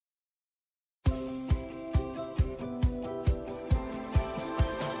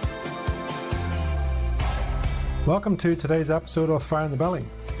Welcome to today's episode of Fire in the Belly.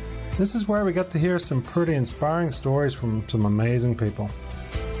 This is where we get to hear some pretty inspiring stories from some amazing people.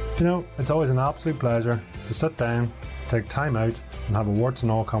 You know, it's always an absolute pleasure to sit down, take time out, and have a warts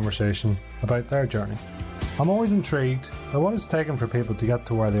and all conversation about their journey. I'm always intrigued by what it's taken for people to get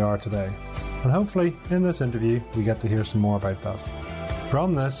to where they are today, and hopefully in this interview we get to hear some more about that.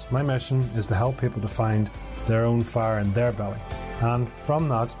 From this, my mission is to help people to find their own fire in their belly, and from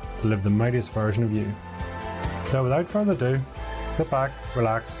that, to live the mightiest version of you. So without further ado, sit back,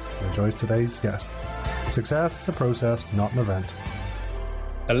 relax, and enjoy today's guest. Success is a process, not an event.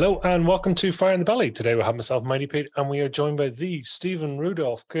 Hello and welcome to Fire in the Belly. Today we have myself, Mighty Pete, and we are joined by the Stephen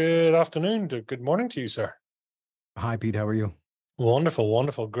Rudolph. Good afternoon, good morning to you, sir. Hi, Pete. How are you? Wonderful,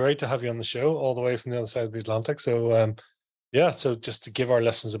 wonderful. Great to have you on the show all the way from the other side of the Atlantic. So, so just to give our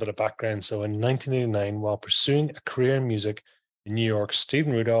listeners a bit of background. So in 1989, while pursuing a career in music in New York,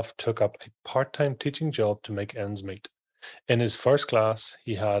 Stephen Rudolph took up a part-time teaching job to make ends meet. In his first class,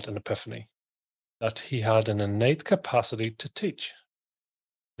 he had an epiphany that he had an innate capacity to teach.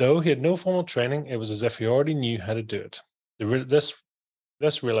 Though he had no formal training, it was as if he already knew how to do it.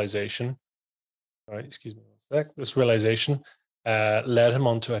 This realization led him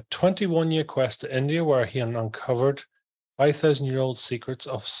onto a 21-year quest to India, where he uncovered 5,000-year-old secrets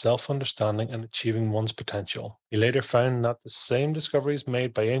of self-understanding and achieving one's potential. He later found that the same discoveries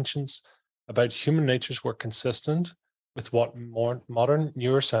made by ancients about human natures were consistent with what more modern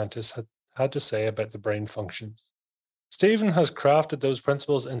neuroscientists had to say about the brain functions. Stephen has crafted those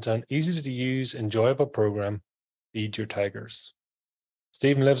principles into an easy-to-use, enjoyable program, Feed Your Tigers.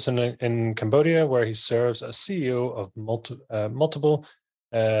 Stephen lives in Cambodia, where he serves as CEO of multiple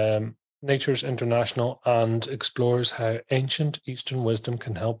Natures International and explores how ancient Eastern wisdom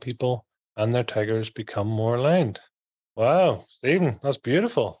can help people and their tigers become more aligned. Wow, Stephen, that's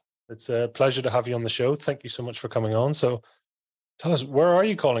beautiful. It's a pleasure to have you on the show. Thank you so much for coming on. So tell us, where are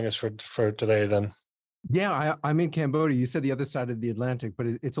you calling us for today then? Yeah, I'm in Cambodia. You said the other side of the Atlantic, but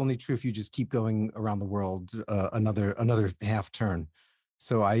it's only true if you just keep going around the world another half turn.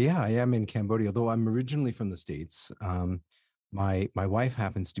 So I am in Cambodia, although I'm originally from the States. My wife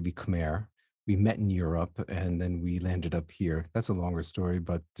happens to be Khmer. We met in Europe and then we landed up here. That's a longer story,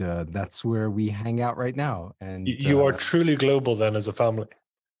 but that's where we hang out right now. And you are truly global then as a family.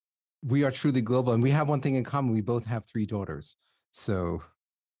 We are truly global, and we have one thing in common. We both have 3 daughters. So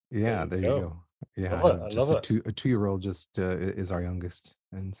yeah, there you go. Yeah, I love it. A 2-year-old just is our youngest.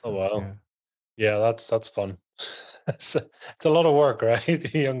 And so, oh wow. Yeah, that's fun. It's a lot of work,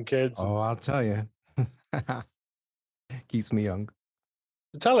 right? Young kids. Oh, I'll tell you. Keeps me young.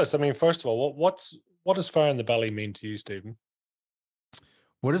 Tell us, I mean, first of all, what does fire in the belly mean to you, Stephen?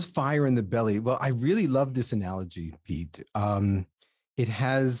 What is fire in the belly? Well, I really love this analogy, Pete. It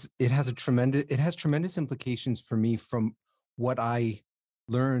has tremendous implications for me from what I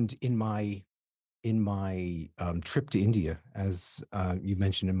learned in my trip to India. As you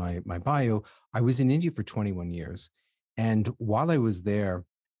mentioned in my bio, I was in India for 21 years. And while I was there,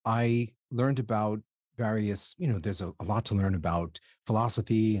 I learned about various, there's a lot to learn about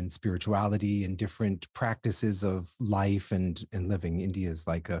philosophy and spirituality and different practices of life and living. India is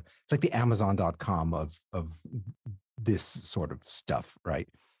it's like the Amazon.com of this sort of stuff, right?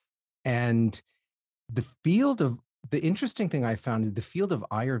 And the interesting thing I found is the field of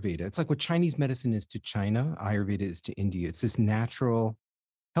Ayurveda. It's like what Chinese medicine is to China, Ayurveda is to India. It's this natural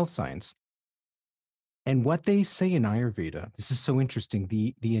health science. And what they say in Ayurveda, this is so interesting.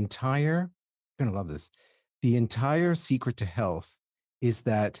 You're going to love this. The entire secret to health is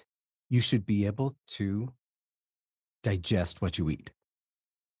that you should be able to digest what you eat.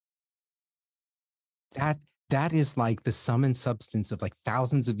 That is like the sum and substance of like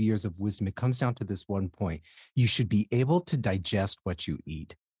thousands of years of wisdom. It comes down to this one point. You should be able to digest what you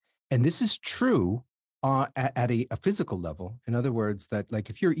eat. And this is true at a physical level. In other words, that like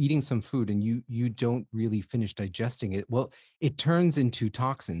if you're eating some food and you don't really finish digesting it, well, it turns into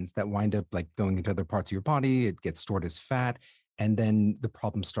toxins that wind up like going into other parts of your body. It gets stored as fat. And then the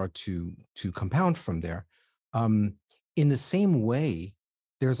problems start to compound from there. In the same way,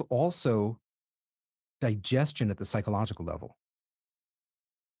 there's also digestion at the psychological level.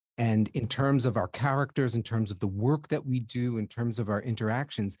 And in terms of our characters, in terms of the work that we do, in terms of our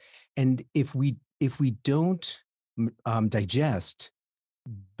interactions, and if we don't digest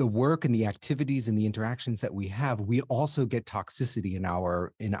the work and the activities and the interactions that we have, we also get toxicity in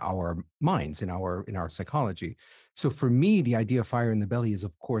our minds, in our psychology. So for me, the idea of fire in the belly is,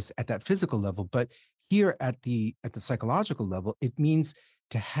 of course, at that physical level, but here at the psychological level, it means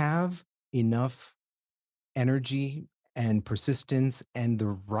to have enough energy and persistence and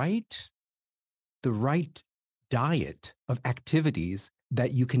the right diet of activities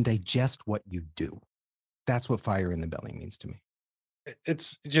that you can digest what you do. That's what fire in the belly means to me.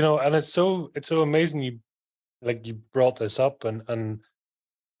 It's, and it's so amazing you brought this up, and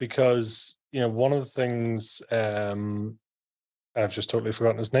because one of the things, I've just totally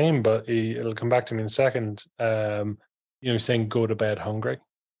forgotten his name, but it'll come back to me in a second. Saying go to bed hungry.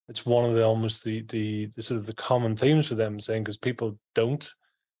 It's one of the almost the sort of the common themes for them, saying, because people don't,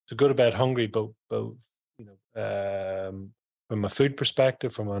 to go to bed hungry, both from a food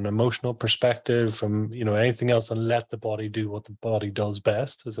perspective, from an emotional perspective, from anything else, and let the body do what the body does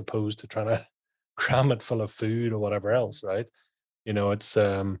best, as opposed to trying to cram it full of food or whatever else, right? It's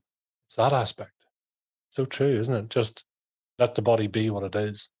that aspect. So true, isn't it? Just let the body be what it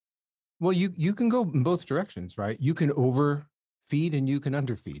is. Well, you can go in both directions, right? You can overfeed and you can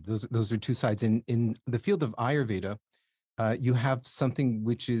underfeed. Those are two sides. In the field of Ayurveda, you have something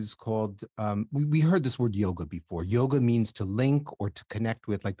which is called, we heard this word yoga before. Yoga means to link or to connect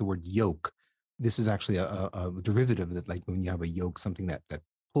with, like the word yoke. This is actually a derivative that, like when you have a yoke, something that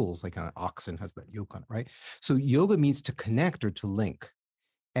pulls, like an oxen has that yoke on it, right? So yoga means to connect or to link.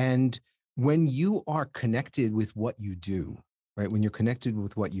 And when you are connected with what you do, right? When you're connected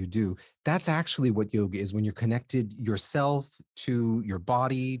with what you do, that's actually what yoga is. When you're connected yourself to your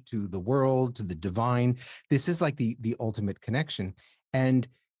body, to the world, to the divine, this is like the ultimate connection. And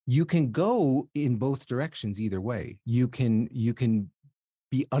you can go in both directions either way. You can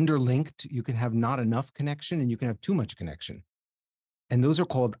be underlinked, you can have not enough connection, and you can have too much connection. And those are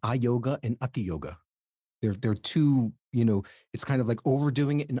called ayoga and ati yoga. They're two, it's kind of like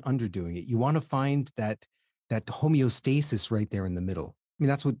overdoing it and underdoing it. You want to find that homeostasis right there in the middle. I mean,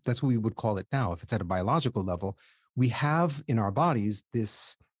 that's what we would call it now. If it's at a biological level, we have in our bodies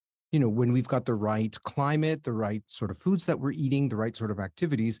this, when we've got the right climate, the right sort of foods that we're eating, the right sort of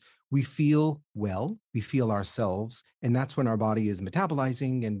activities, we feel well, we feel ourselves, and that's when our body is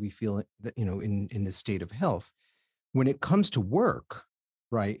metabolizing and we feel that, in this state of health. When it comes to work,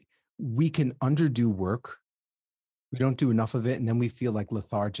 right, we can underdo work. We don't do enough of it, and then we feel like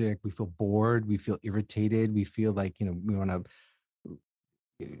lethargic, we feel bored, we feel irritated, we feel like, we want to,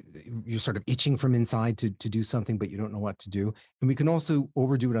 you're sort of itching from inside to do something, but you don't know what to do. And we can also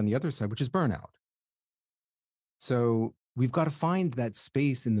overdo it on the other side, which is burnout. So we've got to find that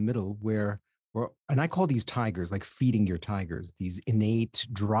space in the middle and I call these tigers, like feeding your tigers, these innate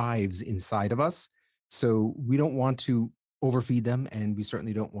drives inside of us. So we don't want to overfeed them, and we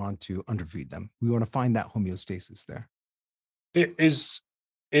certainly don't want to underfeed them. We want to find that homeostasis there. It is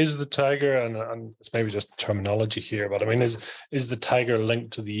the tiger, and it's maybe just terminology here, but I mean, is the tiger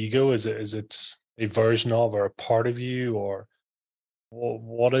linked to the ego? Is it a version of, or a part of you, or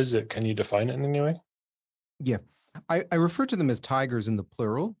what is it? Can you define it in any way? Yeah. I refer to them as tigers in the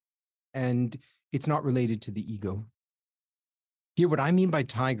plural, and it's not related to the ego. Here, what I mean by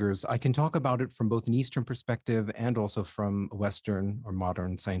tigers, I can talk about it from both an Eastern perspective and also from a Western or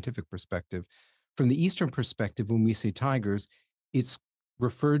modern scientific perspective. From the Eastern perspective, when we say tigers, it's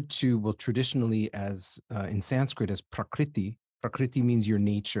referred to, well, traditionally as in Sanskrit as prakriti. Prakriti means your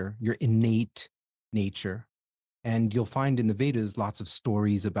nature, your innate nature. And you'll find in the Vedas lots of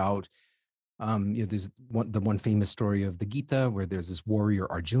stories about, there's the one famous story of the Gita where there's this warrior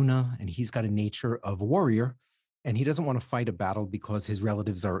Arjuna, and he's got a nature of a warrior, and he doesn't want to fight a battle because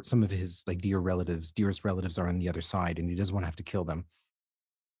some of his like dearest relatives are on the other side, and he doesn't want to have to kill them.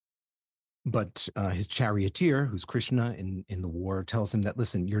 But his charioteer, who's Krishna in the war, tells him that,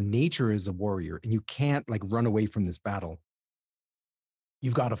 listen, your nature is a warrior, and you can't like run away from this battle.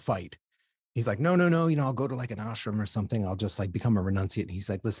 You've got to fight. He's like, no, I'll go to like an ashram or something. I'll just like become a renunciate. And he's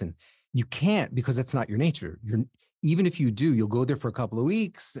like, listen, you can't, because that's not your nature. Even if you do, you'll go there for a couple of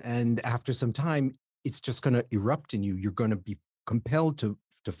weeks, and after some time, it's just going to erupt in you. You're going to be compelled to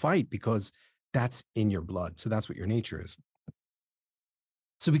fight because that's in your blood. So that's what your nature is.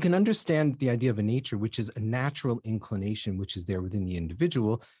 So we can understand the idea of a nature, which is a natural inclination, which is there within the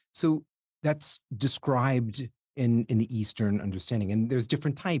individual. So that's described in the Eastern understanding. And there's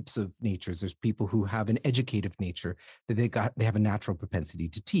different types of natures. There's people who have an educative nature, that they have a natural propensity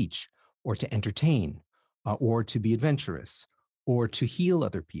to teach or to entertain, or to be adventurous, or to heal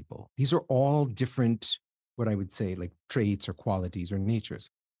other people. These are all different, what I would say, like traits or qualities or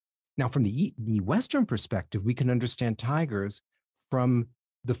natures. Now, from the Western perspective, we can understand tigers from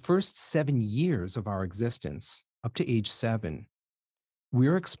the first 7 years of our existence up to age 7.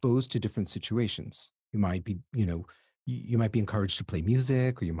 We're exposed to different situations. You might be, you might be encouraged to play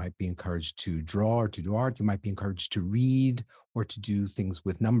music, or you might be encouraged to draw or to do art. You might be encouraged to read or to do things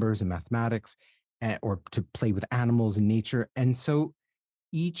with numbers and mathematics, or to play with animals in nature. And so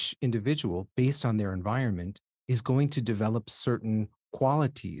each individual, based on their environment, is going to develop certain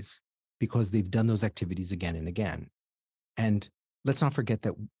qualities because they've done those activities again and again. And let's not forget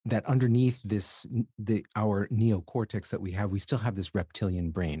that underneath our neocortex that we have, we still have this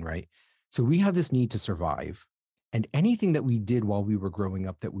reptilian brain, right? So we have this need to survive. And anything that we did while we were growing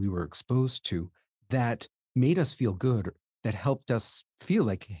up that we were exposed to that made us feel good, that helped us feel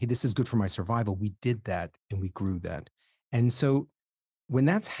like, hey, this is good for my survival, we did that and we grew that. And so when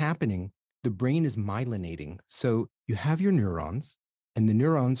that's happening, the brain is myelinating. So you have your neurons, and the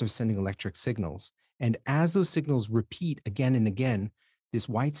neurons are sending electric signals. And as those signals repeat again and again, this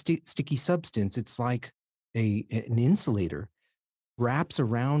white sticky substance, it's like an insulator, wraps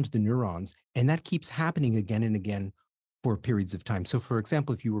around the neurons, and that keeps happening again and again for periods of time. So, for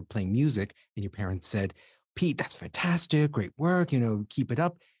example, if you were playing music and your parents said, "Pete, that's fantastic, great work, keep it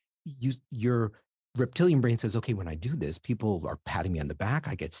up," your reptilian brain says, "Okay, when I do this, people are patting me on the back,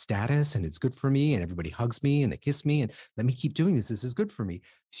 I get status, and it's good for me, and everybody hugs me and they kiss me, and let me keep doing this. This is good for me."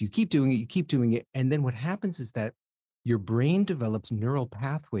 So you keep doing it, and then what happens is that your brain develops neural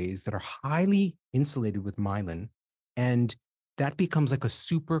pathways that are highly insulated with myelin, and that becomes like a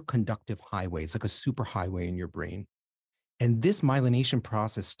superconductive highway. It's like a super highway in your brain. And this myelination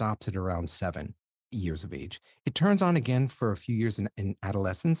process stops at around 7 years of age. It turns on again for a few years in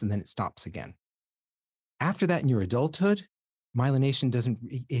adolescence, and then it stops again. After that, in your adulthood, myelination doesn't,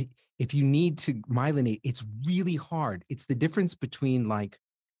 if you need to myelinate, it's really hard. It's the difference between like,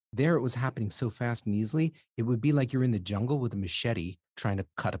 there it was happening so fast and easily, it would be like you're in the jungle with a machete trying to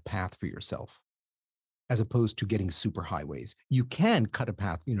cut a path for yourself, as opposed to getting super highways. You can cut a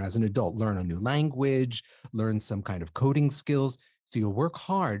path, as an adult, learn a new language, learn some kind of coding skills. So you'll work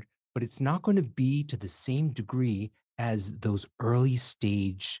hard, but it's not going to be to the same degree as those early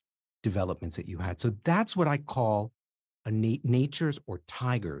stage developments that you had. So that's what I call natures or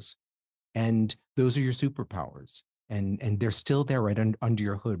tigers. And those are your superpowers. And they're still there right under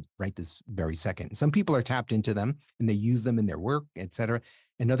your hood right this very second. Some people are tapped into them and they use them in their work, et cetera.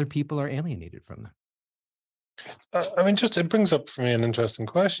 And other people are alienated from them. I mean, just it brings up for me an interesting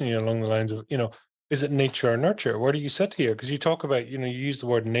question, along the lines of, is it nature or nurture? Where do you sit here? Because you talk about, you use the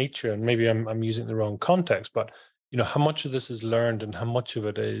word nature, and maybe I'm using the wrong context, but how much of this is learned and how much of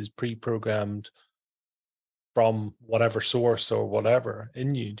it is pre-programmed from whatever source or whatever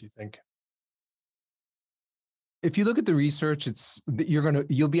in you, do you think? If you look at the research,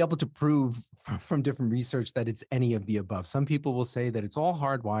 you'll be able to prove from different research that it's any of the above. Some people will say that it's all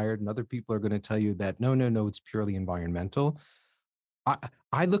hardwired, and other people are going to tell you that no, it's purely environmental.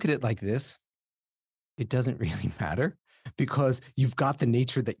 I look at it like this. It doesn't really matter, because you've got the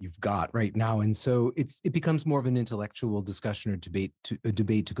nature that you've got right now. And so it becomes more of an intellectual discussion or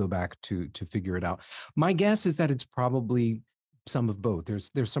debate to go back to figure it out. My guess is that it's probably some of both.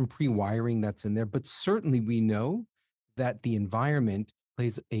 There's some pre-wiring that's in there, but certainly we know that the environment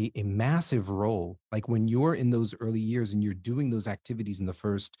plays a massive role. Like when you're in those early years and you're doing those activities in the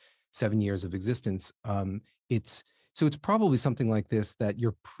first 7 years of existence, it's probably something like this, that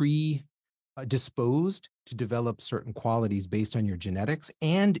you're disposed to develop certain qualities based on your genetics,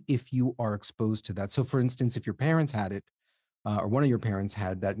 and if you are exposed to that. So for instance, if your parents had it, or one of your parents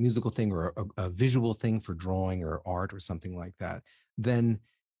had that musical thing or a visual thing for drawing or art or something like that, then,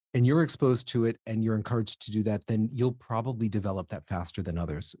 and you're exposed to it and you're encouraged to do that, then you'll probably develop that faster than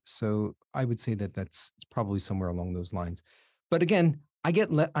others. So I would say that it's probably somewhere along those lines. But again,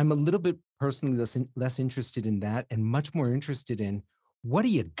 I'm a little bit personally less interested in that and much more interested in, what do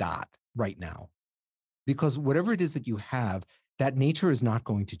you got right now? Because whatever it is that you have, that nature is not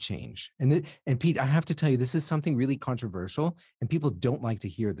going to change. And Pete, I have to tell you, this is something really controversial, and people don't like to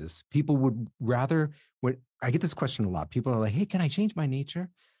hear this. People would rather, I get this question a lot. People are like, "Hey, can I change my nature?"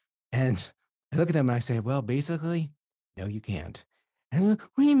 And I look at them and I say, "Well, basically, no, you can't." And like,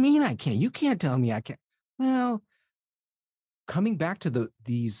 "What do you mean I can't? You can't tell me I can't." Well, coming back to the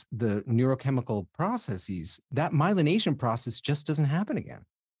neurochemical processes, that myelination process just doesn't happen again.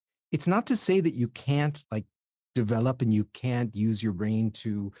 It's not to say that you can't like develop and you can't use your brain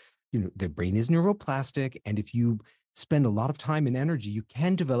to, the brain is neuroplastic. And if you spend a lot of time and energy, you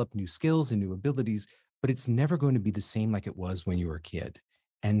can develop new skills and new abilities, but it's never going to be the same like it was when you were a kid.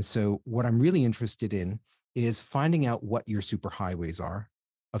 And so what I'm really interested in is finding out what your superhighways are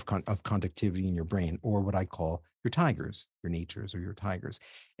of conductivity in your brain, or what I call your tigers, your natures or your tigers.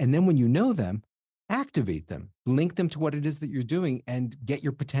 And then when you know them, activate them, link them to what it is that you're doing, and get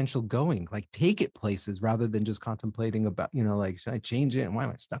your potential going. Like take it places rather than just contemplating about, like, should I change it? And why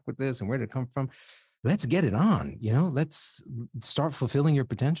am I stuck with this? And where did it come from? Let's get it on, let's start fulfilling your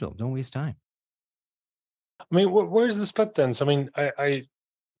potential. Don't waste time. I mean, where's the split then? So, I mean, I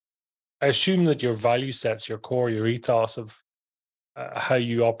I assume that your value sets, your core, your ethos of how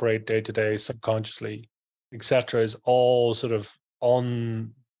you operate day to day, subconsciously, etc., is all sort of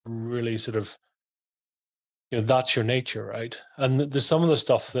on really sort of, that's your nature, right? And there's some of the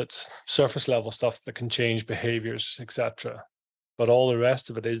stuff that's surface level stuff that can change behaviors, etc. But all the rest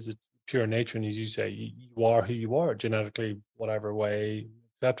of it is pure nature, and as you say, you are who you are genetically, whatever way,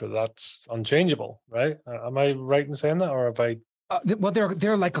 etc. That's unchangeable, right? Am I right in saying that, or have I? Well,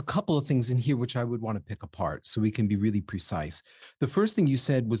 there are like a couple of things in here which I would want to pick apart so we can be really precise. The first thing you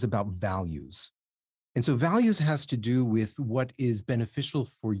said was about values. And so values has to do with what is beneficial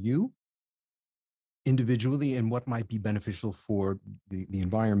for you individually and what might be beneficial for the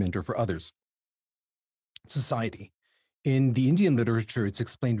environment or for others, society. In the Indian literature, it's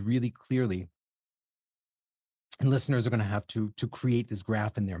explained really clearly, and listeners are going to have to create this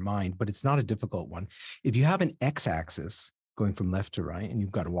graph in their mind, but it's not a difficult one. If you have an x-axis going from left to right, and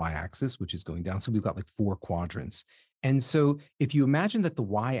you've got a y-axis, which is going down, so we've got like 4 quadrants. And so if you imagine that the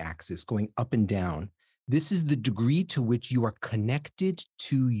y-axis going up and down, this is the degree to which you are connected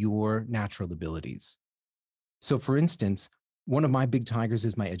to your natural abilities. So for instance, one of my big tigers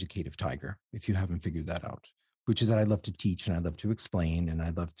is my educative tiger, if you haven't figured that out, which is that I love to teach and I love to explain and I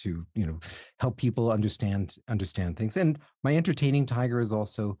love to, help people understand things. And my entertaining tiger is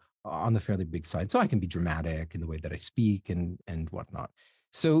also on the fairly big side. So I can be dramatic in the way that I speak and whatnot.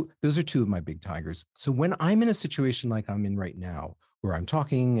 So those are 2 of my big tigers. So when I'm in a situation like I'm in right now, where I'm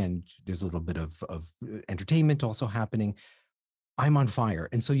talking and there's a little bit of entertainment also happening, I'm on fire.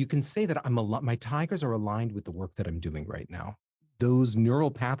 And so you can say that my tigers are aligned with the work that I'm doing right now. Those neural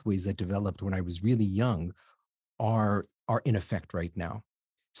pathways that developed when I was really young are in effect right now.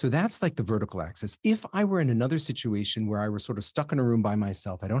 So that's like the vertical axis. If I were in another situation where I was sort of stuck in a room by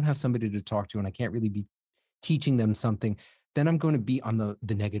myself, I don't have somebody to talk to, and I can't really be teaching them something, then I'm going to be on the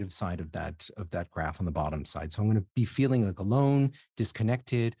negative side of that graph, on the bottom side. So I'm going to be feeling like alone,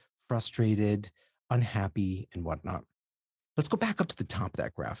 disconnected, frustrated, unhappy, and whatnot. Let's go back up to the top of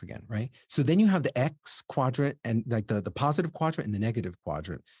that graph again, right? So then you have the X quadrant and like the positive quadrant and the negative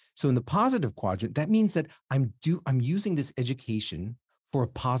quadrant. So in the positive quadrant, that means that I'm using this education for a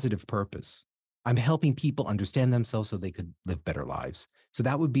positive purpose. I'm helping people understand themselves so they could live better lives. So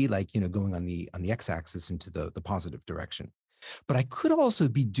that would be like, going on the X-axis into the positive direction. But I could also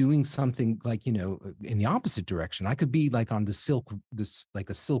be doing something like, in the opposite direction. I could be like on the Silk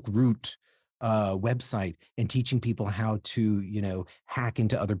Route website and teaching people how to, hack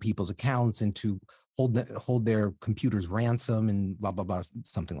into other people's accounts and to hold their computers ransom and blah, blah, blah,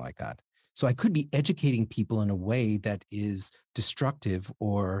 something like that. So I could be educating people in a way that is destructive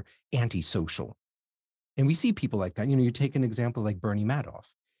or antisocial. And we see people like that. You take an example like Bernie Madoff.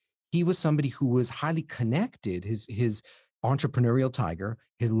 He was somebody who was highly connected. His entrepreneurial tiger,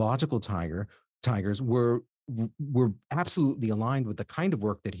 his logical tigers were absolutely aligned with the kind of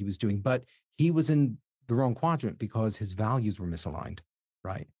work that he was doing, but he was in the wrong quadrant because his values were misaligned,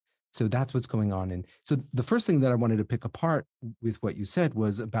 right? So that's what's going on. And so the first thing that I wanted to pick apart with what you said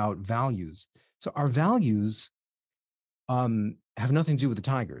was about values. So our values have nothing to do with the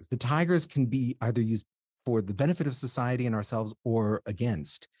tigers. The tigers can be either used for the benefit of society and ourselves or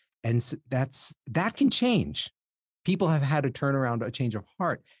against. And so that can change. People have had a turnaround, a change of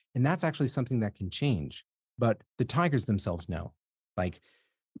heart, and that's actually something that can change. But the tigers themselves know. Like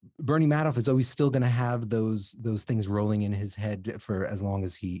Bernie Madoff is always still going to have those things rolling in his head for as long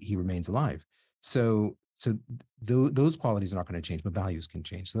as he remains alive. So those qualities are not going to change, but values can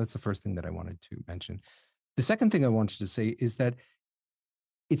change. So that's the first thing that I wanted to mention. The second thing I wanted to say is that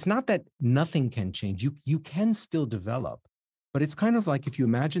it's not that nothing can change. You can still develop, but it's kind of like if you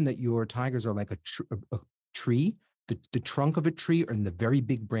imagine that your tigers are like a tree, the trunk of a tree and the very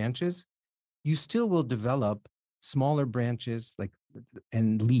big branches, you still will develop smaller branches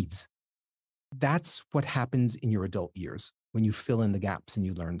and leaves. That's what happens in your adult years when you fill in the gaps and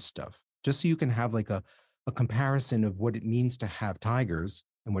you learn stuff. Just so you can have like a comparison of what it means to have tigers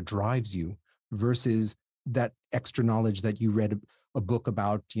and what drives you versus that extra knowledge that you read a book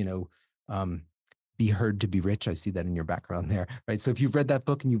about, Be Heard to Be Rich. I see that in your background there, right? So if you've read that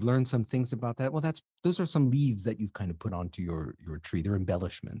book and you've learned some things about that, well, those are some leaves that you've kind of put onto your tree. They're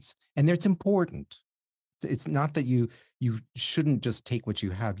embellishments, and it's important. It's not that you shouldn't just take what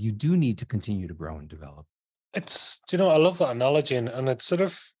you have. You do need to continue to grow and develop. I love that analogy, and it's sort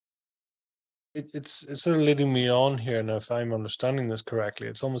of it's sort of leading me on here. Now, if I'm understanding this correctly,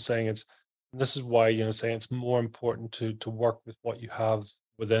 it's almost saying this is why saying it's more important to work with what you have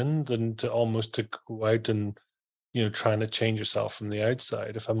within than to go out and trying to change yourself from the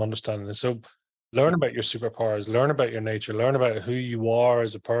outside, if I'm understanding this. So learn about your superpowers, learn about your nature, learn about who you are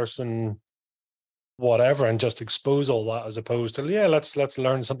as a person, whatever, and just expose all that, as opposed to, yeah, let's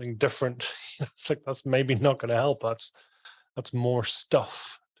learn something different. It's like, that's maybe not going to help. That's more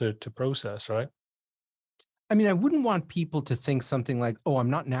stuff to process, right? I mean, I wouldn't want people to think something like, oh, I'm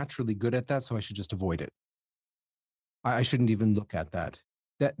not naturally good at that, so I should just avoid it. I shouldn't even look at that.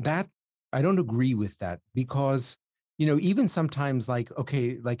 That I don't agree with that because, even sometimes, like,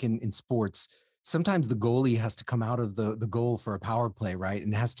 okay, like in sports, sometimes the goalie has to come out of the goal for a power play, right?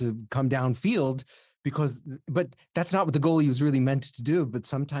 And has to come downfield but that's not what the goalie was really meant to do. But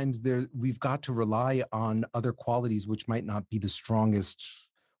sometimes we've got to rely on other qualities which might not be the strongest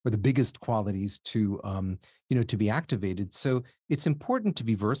or the biggest qualities to be activated. So it's important to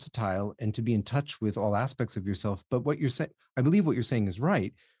be versatile and to be in touch with all aspects of yourself. But what you're saying, I believe what you're saying is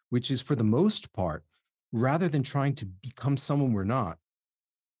right, which is, for the most part, rather than trying to become someone we're not,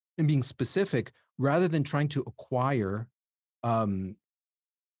 and being specific, rather than trying to acquire um,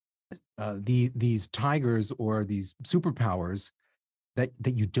 these tigers or these superpowers that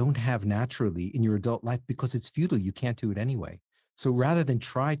you don't have naturally in your adult life, because it's futile. You can't do it anyway. So rather than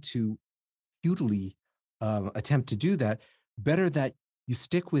try to futilely attempt to do that, better that you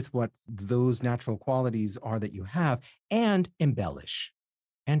stick with what those natural qualities are that you have, and embellish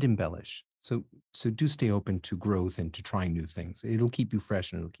and embellish. So do stay open to growth and to trying new things. It'll keep you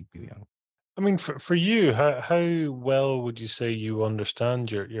fresh and it'll keep you young. I mean, for you, how well would you say you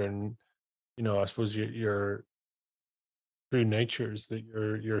understand I suppose your true natures, that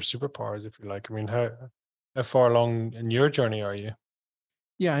your superpowers, if you like? I mean, how far along in your journey are you?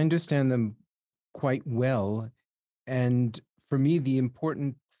 Yeah, I understand them quite well. And for me, the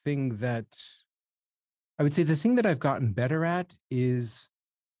important thing that I would say, the thing that I've gotten better at is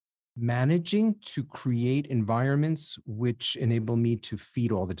managing to create environments which enable me to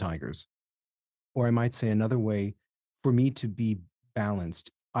feed all the tigers. Or I might say another way, for me to be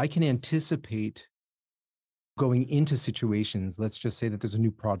balanced. I can anticipate going into situations. Let's just say that there's a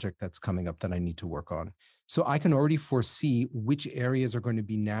new project that's coming up that I need to work on. So I can already foresee which areas are going to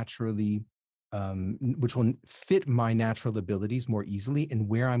be naturally, which will fit my natural abilities more easily, and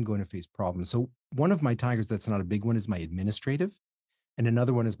where I'm going to face problems. So one of my tigers that's not a big one is my administrative, and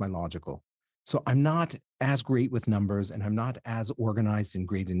another one is my logical. So I'm not as great with numbers, and I'm not as organized and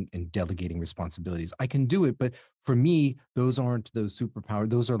great in delegating responsibilities. I can do it, but for me, those aren't those superpower.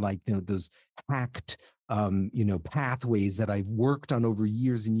 Those are like, those hacked pathways that I've worked on over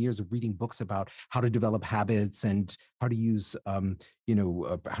years and years of reading books about how to develop habits and how to use how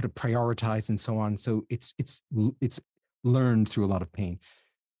to prioritize and so on. So it's learned through a lot of pain.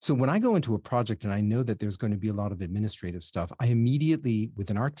 So when I go into a project and I know that there's going to be a lot of administrative stuff, I immediately,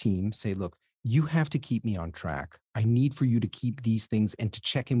 within our team, say, look, you have to keep me on track. I need for you to keep these things and to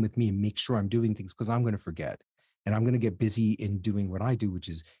check in with me and make sure I'm doing things, because I'm going to forget. And I'm going to get busy in doing what I do, which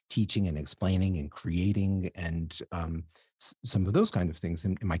is teaching and explaining and creating and some of those kind of things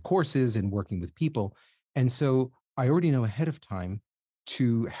in my courses and working with people. And so I already know ahead of time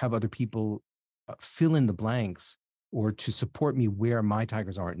to have other people fill in the blanks or to support me where my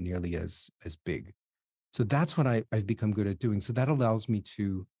tigers aren't nearly as big. So that's what I've become good at doing. So that allows me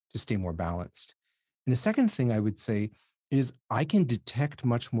to stay more balanced. And the second thing I would say is I can detect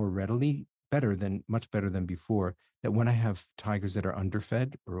much more readily, much better than before, that when I have tigers that are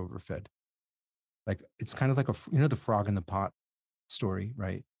underfed or overfed. Like, it's kind of like the frog in the pot story,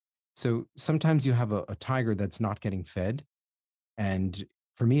 right? So sometimes you have a tiger that's not getting fed, and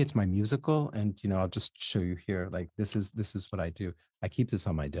for me, it's my musical. And I'll just show you here. Like, this is what I do. I keep this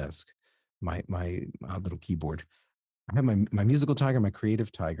on my desk, my little keyboard. I have my musical tiger, my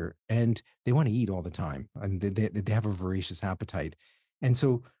creative tiger, and they want to eat all the time, and they have a voracious appetite. And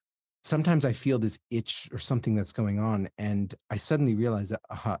so sometimes I feel this itch or something that's going on, and I suddenly realize that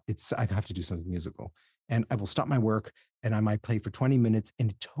I have to do something musical, and I will stop my work and I might play for 20 minutes,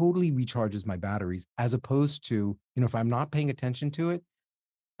 and it totally recharges my batteries, as opposed to, if I'm not paying attention to it,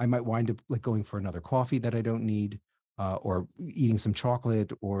 I might wind up like going for another coffee that I don't need, or eating some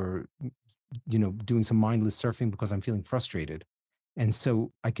chocolate, or doing some mindless surfing because I'm feeling frustrated. And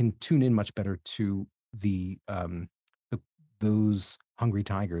so I can tune in much better to the those hungry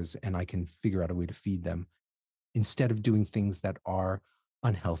tigers, and I can figure out a way to feed them instead of doing things that are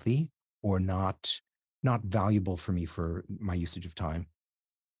unhealthy or not valuable for me for my usage of time.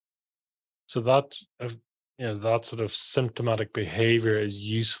 So that sort of symptomatic behavior is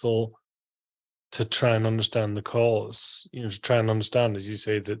useful to try and understand the cause, to try and understand, as you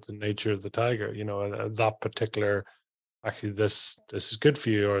say, that the nature of the tiger, that particular, actually, this is good for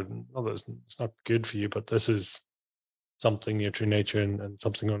you, or no, it's not good for you, but this is something your true nature, and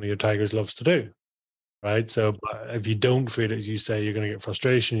something only your tigers loves to do. right? So if you don't feed it, as you say, you're going to get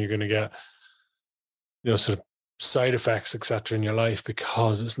frustration, you're going to get, sort of side effects, etc., in your life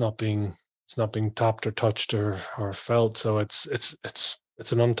because it's not being tapped or touched or felt. So it's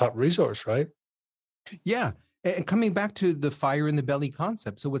an untapped resource, right? Yeah. And coming back to the fire in the belly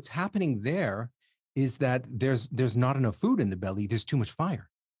concept. So what's happening there is that there's not enough food in the belly. There's too much fire.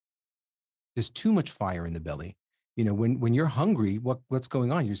 There's too much fire in the belly. When you're hungry, what's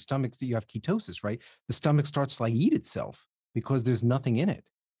going on? Your stomach, you have ketosis, right? The stomach starts to like eat itself because there's nothing in it.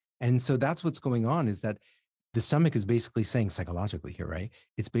 And so that's what's going on, is that the stomach is basically saying psychologically here, right?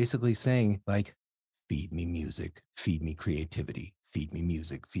 It's basically saying like, feed me music, feed me creativity, feed me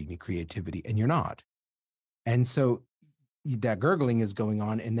music, feed me creativity. And you're not. And so that gurgling is going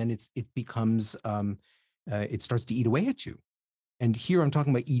on, and then it becomes it starts to eat away at you. And here I'm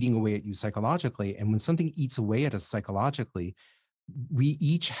talking about eating away at you psychologically. And when something eats away at us psychologically, we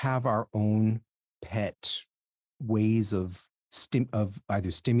each have our own pet ways of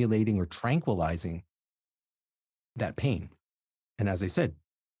either stimulating or tranquilizing that pain. And as I said,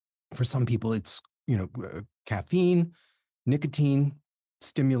 for some people, it's caffeine, nicotine,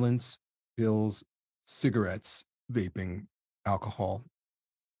 stimulants, pills, cigarettes, vaping, alcohol.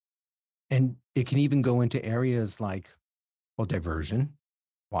 And it can even go into areas like, well, diversion,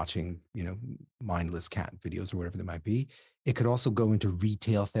 watching, mindless cat videos or whatever they might be. It could also go into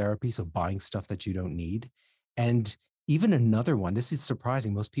retail therapy, so buying stuff that you don't need. And even another one, this is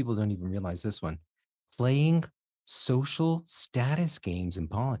surprising. Most people don't even realize this one: playing social status games in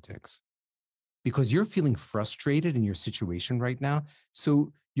politics, because you're feeling frustrated in your situation right now.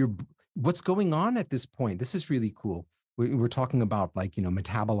 So what's going on at this point? This is really cool. We're talking about like,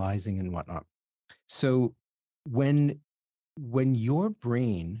 metabolizing and whatnot. So when your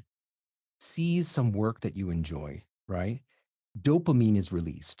brain sees some work that you enjoy, right? Dopamine is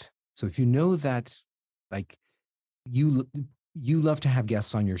released. So if you know that, like, you love to have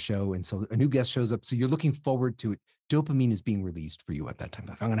guests on your show, and so a new guest shows up, so you're looking forward to it. Dopamine is being released for you at that time.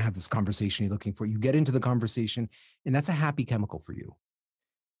 Like, I'm going to have this conversation you're looking for. You get into the conversation, and that's a happy chemical for you.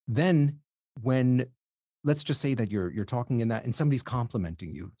 Then when, let's just say that you're talking in that and somebody's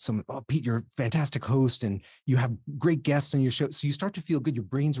complimenting you. Oh, Pete, you're a fantastic host and you have great guests on your show. So you start to feel good. Your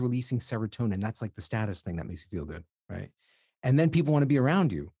brain's releasing serotonin. That's like the status thing that makes you feel good, right? And then people want to be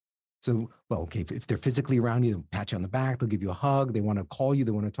around you. So, well, okay, if they're physically around you, they'll pat you on the back, they'll give you a hug, they want to call you,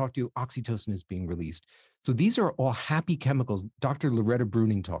 they want to talk to you. Oxytocin is being released. So these are all happy chemicals. Dr. Loretta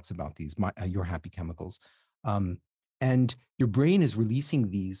Bruning talks about these, your happy chemicals. And your brain is releasing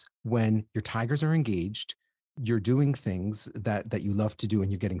these when your tigers are engaged, you're doing things that you love to do,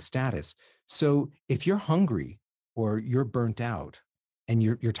 and you're getting status. So if you're hungry or you're burnt out and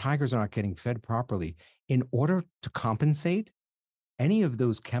your tigers are not getting fed properly, in order to compensate, any of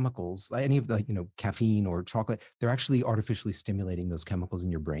those chemicals, any of the, caffeine or chocolate, they're actually artificially stimulating those chemicals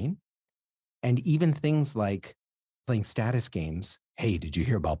in your brain. And even things like playing status games. Hey, did you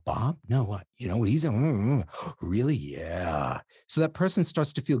hear about Bob? No, what? He's really? Yeah. So that person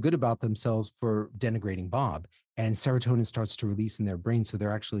starts to feel good about themselves for denigrating Bob, and serotonin starts to release in their brain. So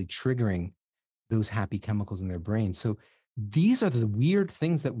they're actually triggering those happy chemicals in their brain. So these are the weird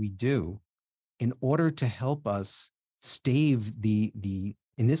things that we do in order to help us stave the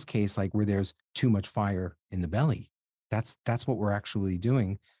in this case, like where there's too much fire in the belly. That's what we're actually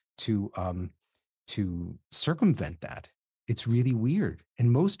doing to circumvent that. It's really weird.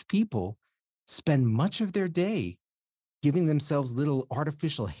 And most people spend much of their day giving themselves little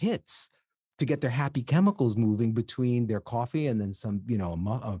artificial hits to get their happy chemicals moving between their coffee and then some,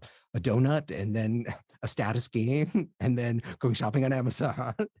 a donut, and then a status game, and then going shopping on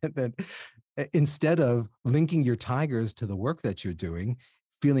Amazon. And then instead of linking your tigers to the work that you're doing,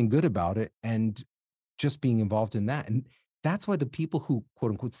 feeling good about it, and just being involved in that. And that's why the people who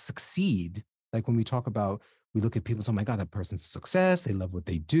quote unquote succeed, like when we talk about, we look at people, oh my God, that person's a success. They love what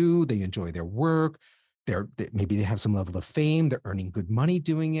they do. They enjoy their work. Maybe they have some level of fame. They're earning good money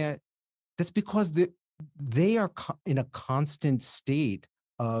doing it. That's because they are in a constant state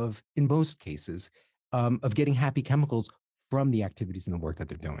of, in most cases, of getting happy chemicals from the activities and the work that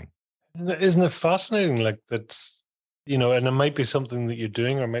they're doing. Isn't it fascinating? Like that's, and it might be something that you're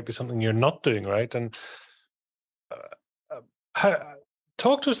doing, or it might be something you're not doing, right? And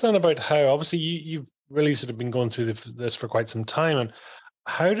talk to us then about how, obviously, you've really sort of been going through this for quite some time, and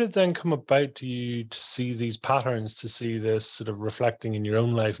how did it then come about to you to see these patterns, to see this sort of reflecting in your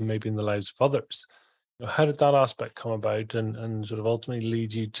own life and maybe in the lives of others? How did that aspect come about and sort of ultimately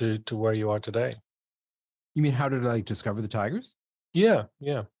lead you to where you are today? You mean, how did I discover the tigers? Yeah,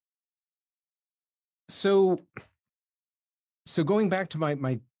 yeah. So going back to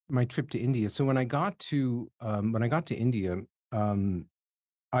my my trip to India. So when I got to India, um,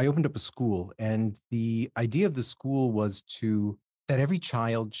 I opened up a school, and the idea of the school was to that every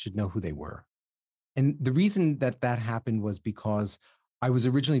child should know who they were. And the reason that that happened was because I was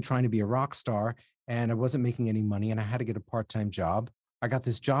originally trying to be a rock star, and I wasn't making any money, and I had to get a part-time job. I got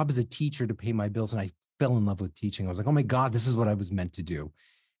this job as a teacher to pay my bills, and I fell in love with teaching. I was like, oh my God, this is what I was meant to do.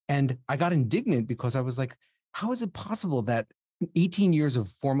 And I got indignant because I was like, how is it possible that 18 years of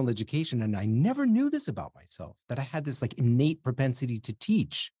formal education, and I never knew this about myself, that I had this like innate propensity to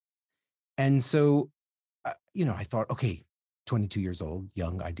teach? And so, I thought, okay, 22 years old,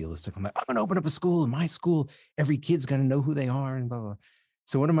 young, idealistic. I'm like, I'm going to open up a school. In my school, every kid's going to know who they are and blah, blah.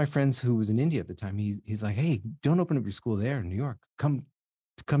 So one of my friends who was in India at the time, he's like, hey, don't open up your school there in New York. Come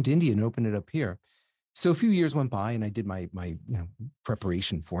to India and open it up here. So a few years went by, and I did my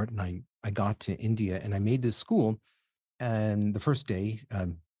preparation for it, and I got to India, and I made this school. And the first day,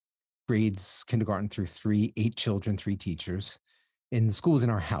 grades kindergarten through three, 8 children, 3 teachers. And the school was in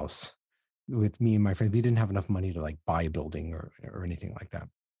our house with me and my friends. We didn't have enough money to like buy a building or anything like that.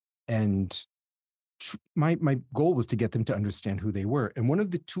 And my goal was to get them to understand who they were. And one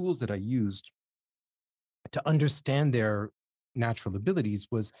of the tools that I used to understand their natural abilities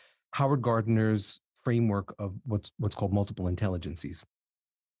was Howard Gardner's framework of what's called multiple intelligences.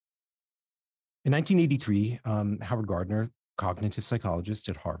 In 1983, Howard Gardner, cognitive psychologist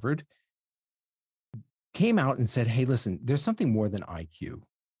at Harvard, came out and said, hey, listen, there's something more than IQ.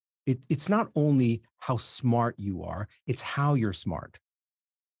 It's not only how smart you are, it's how you're smart.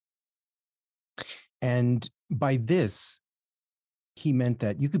 And by this, he meant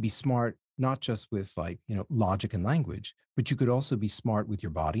that you could be smart not just with like, logic and language, but you could also be smart with your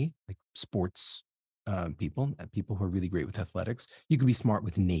body, like sports people who are really great with athletics. You could be smart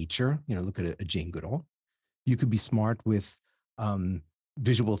with nature, look at a Jane Goodall. You could be smart with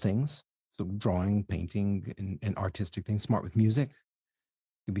visual things, so drawing, painting, and artistic things, smart with music.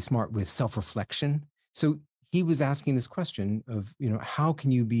 You could be smart with self-reflection. So he was asking this question of, how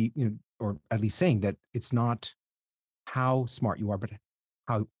can you be, or at least saying that it's not how smart you are, but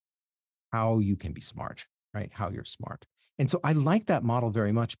how how you can be smart, right? How you're smart. And so I like that model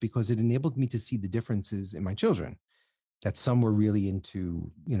very much because it enabled me to see the differences in my children. That some were really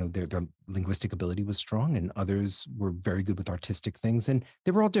into, their linguistic ability was strong, and others were very good with artistic things, and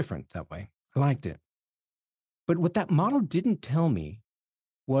they were all different that way. I liked it. But what that model didn't tell me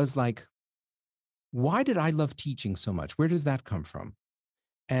was like, why did I love teaching so much? Where does that come from?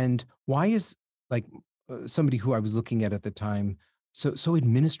 And why is like somebody who I was looking at the time so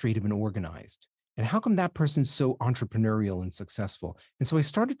administrative and organized? And how come that person's so entrepreneurial and successful? And so I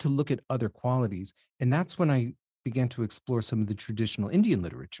started to look at other qualities, and that's when I began to explore some of the traditional Indian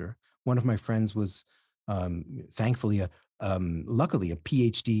literature. One of my friends was, thankfully, luckily, a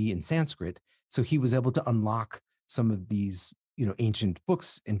PhD in Sanskrit, so he was able to unlock some of these, ancient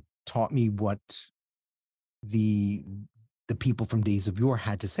books and taught me what the the people from days of yore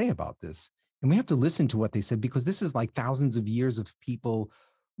had to say about this. And we have to listen to what they said because this is like thousands of years of people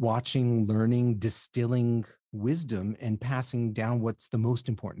watching, learning, distilling wisdom and passing down what's the most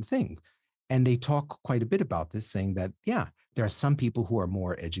important thing. And they talk quite a bit about this, saying that, yeah, there are some people who are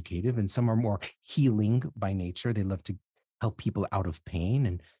more educative and some are more healing by nature. They love to help people out of pain.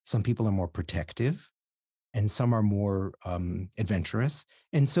 And some people are more protective and some are more adventurous.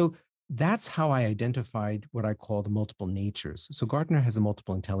 And so that's how I identified what I call the multiple natures. So Gardner has the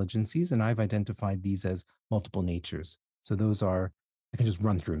multiple intelligences, and I've identified these as multiple natures. So those are, I can just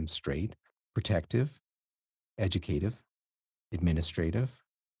run through them straight: protective, educative, administrative,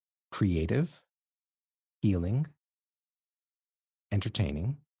 creative, healing,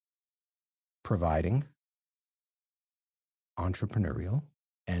 entertaining, providing, entrepreneurial,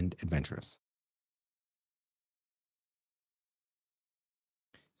 and adventurous.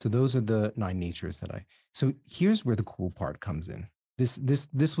 So those are the 9 natures that I. So here's where the cool part comes in.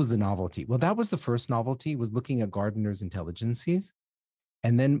 This was the novelty. Well, that was the first novelty, was looking at Gardner's intelligences,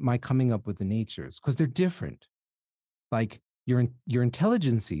 and then my coming up with the natures, because they're different. Like your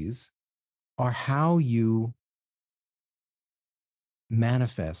intelligences are how you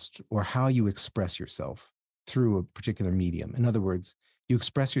manifest or how you express yourself through a particular medium. In other words, you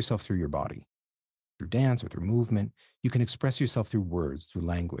express yourself through your body, through dance or through movement. You can express yourself through words, through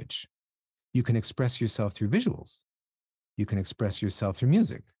language. You can express yourself through visuals. You can express yourself through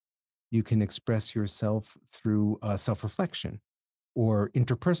music. You can express yourself through self-reflection or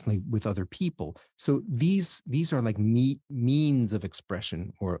interpersonally with other people. So these are like means of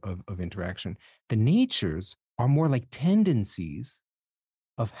expression or of interaction. The natures are more like tendencies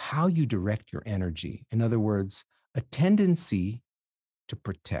of how you direct your energy. In other words, a tendency to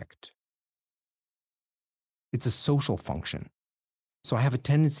protect. It's a social function. So I have a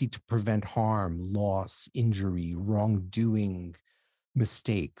tendency to prevent harm, loss, injury, wrongdoing,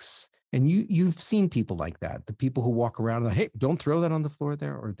 mistakes. And you've seen people like that. The people who walk around like, hey, don't throw that on the floor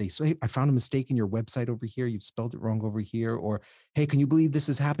there. Or they say, hey, I found a mistake in your website over here. You've spelled it wrong over here. Or, hey, can you believe this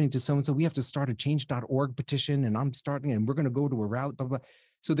is happening to so-and-so? We have to start a change.org petition and I'm starting and we're going to go to a rally, blah, blah, blah.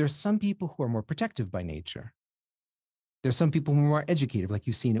 So there's some people who are more protective by nature. There's some people who are more educated, like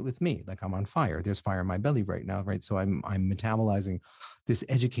you've seen it with me, like I'm on fire. There's fire in my belly right now, right? So I'm metabolizing this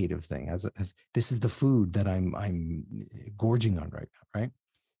educative thing as this is the food that I'm gorging on right now, right?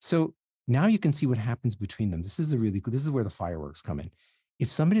 So now you can see what happens between them. This is this is where the fireworks come in. If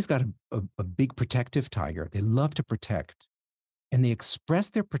somebody's got a big protective tiger, they love to protect, and they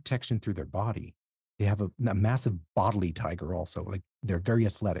express their protection through their body. They have a massive bodily tiger also, like they're very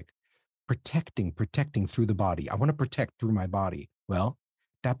athletic. Protecting through the body. I want to protect through my body. Well,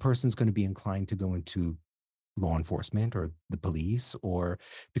 that person's going to be inclined to go into law enforcement or the police or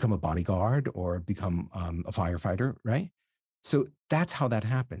become a bodyguard or become a firefighter, right? So that's how that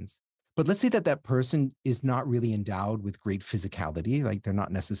happens. But let's say that that person is not really endowed with great physicality, like they're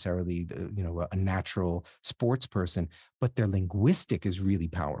not necessarily a natural sports person, but their linguistic is really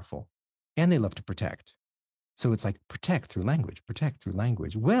powerful and they love to protect. So it's like protect through language, protect through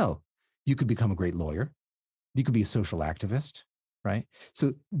language. Well, you could become a great lawyer. You could be a social activist, right?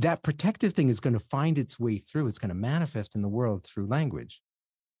 So that protective thing is going to find its way through. It's going to manifest in the world through language,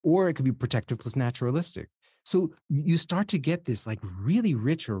 or it could be protective plus naturalistic. So you start to get this like really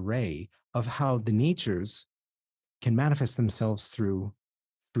rich array of how the natures can manifest themselves through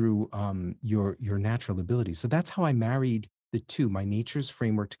your natural abilities. So that's how I married the two, my nature's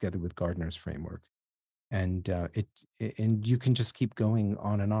framework together with Gardner's framework. And and you can just keep going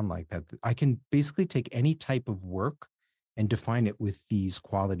on and on like that. I can basically take any type of work and define it with these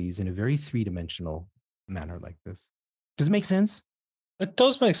qualities in a very three-dimensional manner like this. Does it make sense? It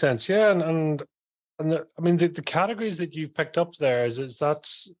does make sense, yeah. I mean, the categories that you've picked up there, is that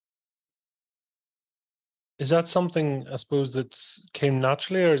something, I suppose, that came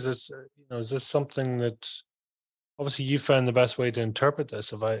naturally, or is this something that obviously you found the best way to interpret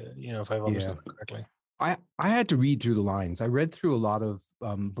this, if I've understood it correctly? I had to read through the lines. I read through a lot of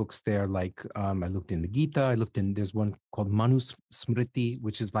books there. Like I looked in the Gita. There's one called Manu Smriti,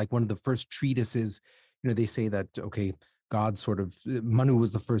 which is like one of the first treatises. They say that, okay, God Manu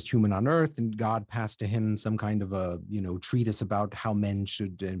was the first human on earth, and God passed to him some kind of a, treatise about how men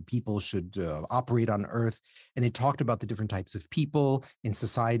should and people should operate on earth. And they talked about the different types of people in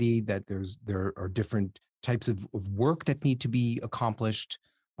society, that there are different types of work that need to be accomplished,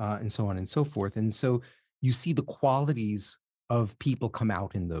 and so on and so forth. And so you see the qualities of people come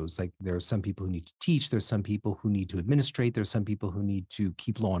out in those. Like there are some people who need to teach. There's some people who need to administrate. There's some people who need to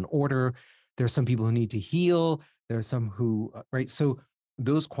keep law and order. There's some people who need to heal. There are some who, right? So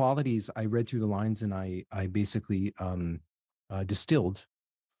those qualities, I read through the lines, and I basically distilled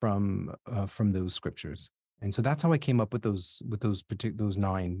from those scriptures. And so that's how I came up with those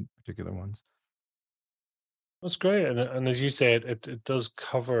 9 particular ones. That's great, and as you say, it does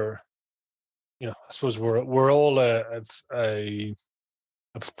cover. I suppose we're all a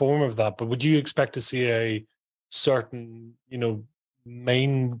form of that. But would you expect to see a certain,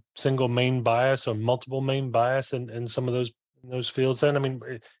 single main bias or multiple main bias in some of those fields? Then, I mean,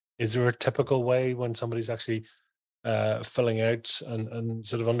 is there a typical way when somebody's actually filling out and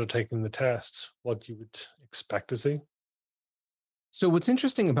sort of undertaking the test, what you would expect to see? So what's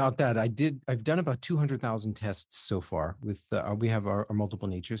interesting about that, I've done about 200,000 tests so far with, we have our multiple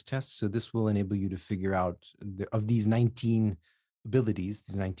natures tests. So this will enable you to figure out of these 19 abilities,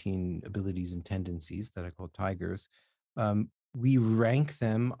 and tendencies that I call tigers. We rank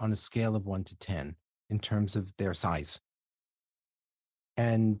them on a scale of 1 to 10 in terms of their size.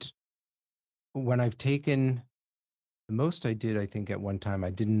 And when I've taken the most I did, I think at one time, I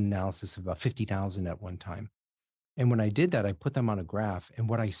did an analysis of about 50,000 at one time. And when I did that, I put them on a graph. And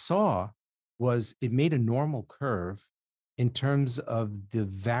what I saw was it made a normal curve in terms of the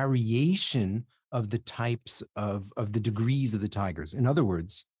variation of the types of the degrees of the tigers. In other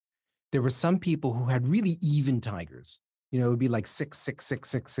words, there were some people who had really even tigers. It would be like 6, 6, 6,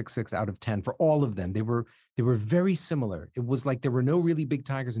 6, 6, 6 out of 10 for all of them. They were very similar. It was like there were no really big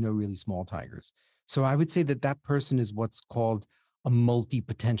tigers and no really small tigers. So I would say that person is what's called a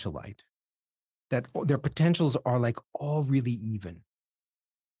multi-potentialite, that their potentials are like all really even.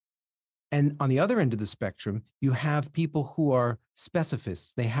 And on the other end of the spectrum, you have people who are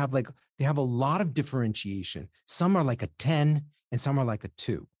specifists. They have a lot of differentiation. Some are like a 10 and some are like a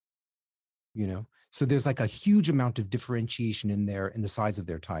 2. So there's like a huge amount of differentiation in there in the size of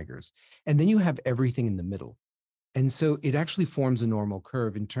their tigers. And then you have everything in the middle. And so it actually forms a normal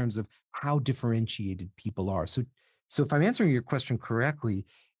curve in terms of how differentiated people are. So if I'm answering your question correctly,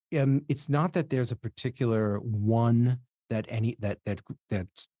 it's not that there's a particular one that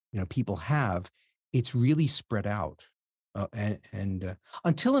people have. It's really spread out, and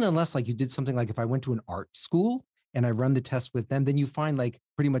until and unless like you did something like if I went to an art school and I run the test with them, then you find like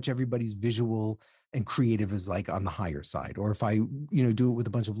pretty much everybody's visual and creative is like on the higher side. Or if I do it with a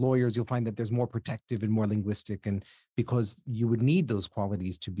bunch of lawyers, you'll find that there's more protective and more linguistic, and because you would need those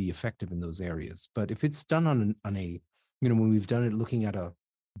qualities to be effective in those areas. But if it's done on a when we've done it looking at a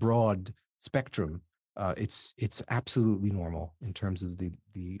broad spectrum, it's absolutely normal in terms of the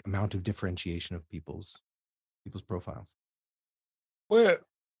amount of differentiation of people's profiles. Where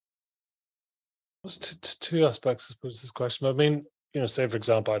there's two aspects, I suppose, this question. I mean, say for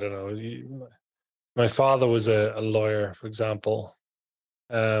example, I don't know, my father was a lawyer, for example.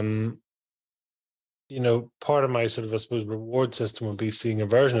 Part of my sort of, I suppose, reward system would be seeing a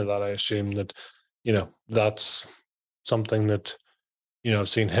version of that. I assume that, that's something that, I've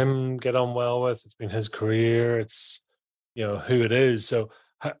seen him get on well with. It's been his career. It's, who it is. So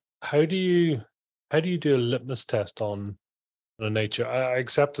how do you do a litmus test on the nature? I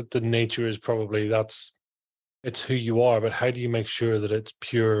accept that the nature is probably it's who you are, but how do you make sure that it's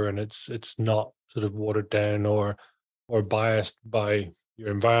pure and it's not sort of watered down or biased by your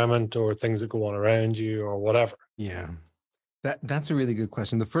environment or things that go on around you or whatever? Yeah, that's a really good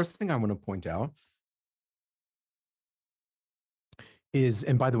question. The first thing I want to point out is,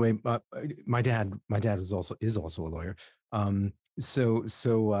 and by the way, my dad is also a lawyer. So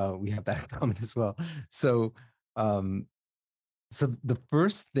we have that in common as well. So the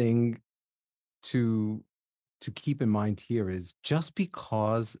first thing to keep in mind here is just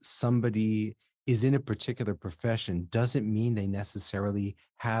because somebody is in a particular profession doesn't mean they necessarily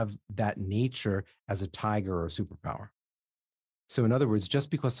have that nature as a tiger or a superpower. So in other words, just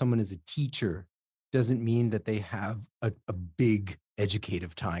because someone is a teacher doesn't mean that they have a big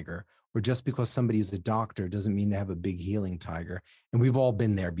educative tiger, or just because somebody is a doctor doesn't mean they have a big healing tiger. And we've all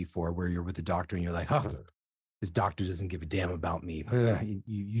been there before, where you're with a doctor and you're like, oh, this doctor doesn't give a damn about me.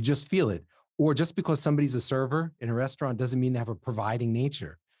 You just feel it. Or just because somebody's a server in a restaurant doesn't mean they have a providing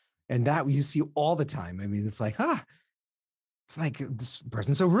nature. And that you see all the time. I mean, it's like, it's like this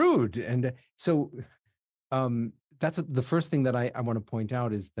person's so rude. And so that's the first thing that I want to point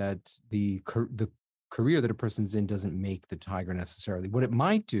out, is that the career that a person's in doesn't make the tiger necessarily. What it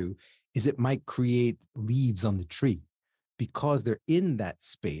might do is it might create leaves on the tree because they're in that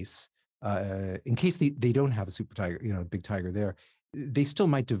space. In case they don't have a super tiger, a big tiger there, they still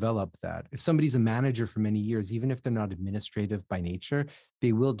might develop that. If somebody's a manager for many years, even if they're not administrative by nature,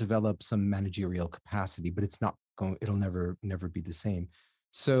 they will develop some managerial capacity, but it'll never be the same.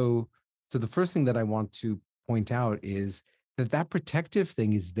 So the first thing that I want to point out is that protective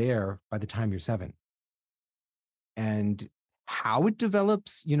thing is there by the time you're 7. And how it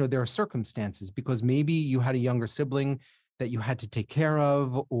develops, there are circumstances, because maybe you had a younger sibling that you had to take care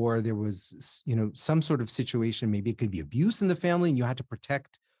of, or there was, some sort of situation. Maybe it could be abuse in the family and you had to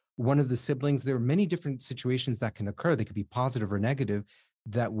protect one of the siblings. There are many different situations that can occur. They could be positive or negative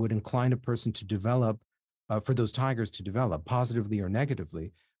that would incline a person to develop, for those tigers to develop positively or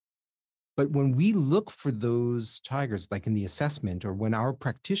negatively. But when we look for those tigers, like in the assessment, or when our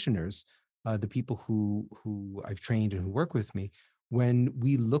practitioners, the people who I've trained and who work with me, when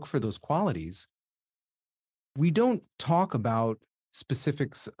we look for those qualities, we don't talk about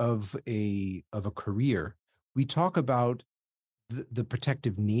specifics of a career. We talk about the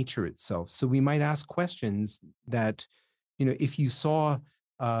protective nature itself. So we might ask questions that, if you saw,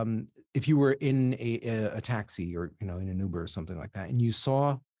 if you were in a taxi, or in an Uber or something like that, and you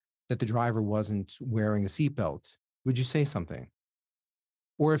saw that the driver wasn't wearing a seatbelt, would you say something?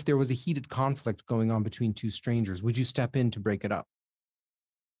 Or if there was a heated conflict going on between two strangers, would you step in to break it up?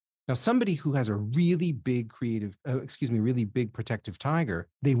 Now, somebody who has a really big really big protective tiger,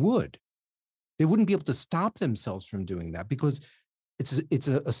 they wouldn't be able to stop themselves from doing that, because it's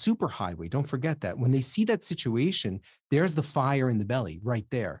a super highway. Don't forget that. When they see that situation, there's the fire in the belly right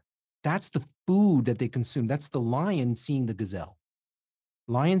there. That's the food that they consume. That's the lion seeing the gazelle.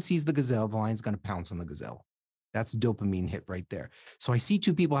 Lion sees the gazelle, the lion's going to pounce on the gazelle. That's dopamine hit right there. So I see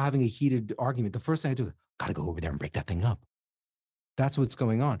two people having a heated argument. The first thing I do is, got to go over there and break that thing up. That's what's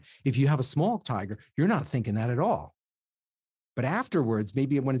going on. If you have a small tiger, you're not thinking that at all. But afterwards,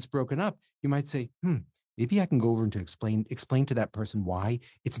 maybe when it's broken up, you might say, Maybe I can go over and to explain to that person why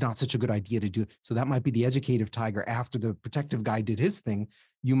it's not such a good idea to do. So that might be the educative tiger. After the protective guy did his thing,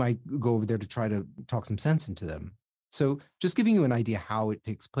 you might go over there to try to talk some sense into them. So just giving you an idea how it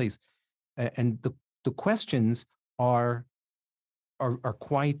takes place. And the questions are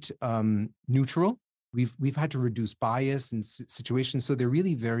quite neutral. We've had to reduce bias in situations, so they're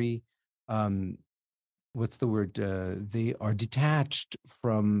really very what's the word? They are detached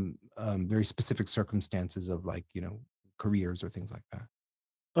from very specific circumstances of, like, careers or things like that.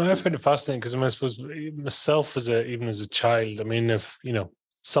 I find it fascinating because I suppose myself even as a child, I mean, if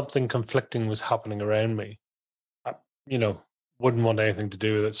something conflicting was happening around me, I, wouldn't want anything to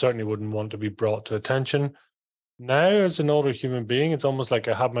do with it. Certainly wouldn't want to be brought to attention. Now, as an older human being, it's almost like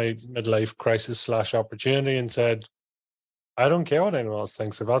I had my midlife crisis / opportunity and said, I don't care what anyone else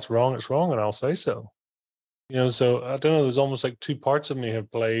thinks. If that's wrong, it's wrong, and I'll say so. So I don't know. There's almost like two parts of me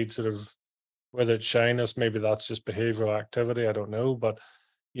have played sort of, whether it's shyness, maybe that's just behavioral activity. I don't know, but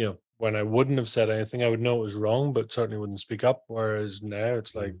when I wouldn't have said anything, I would know it was wrong, but certainly wouldn't speak up. Whereas now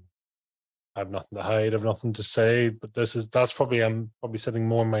it's like I have nothing to hide, I have nothing to say. But that's probably, I'm probably setting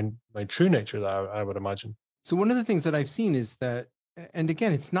more my true nature, that I would imagine. So one of the things that I've seen is that, and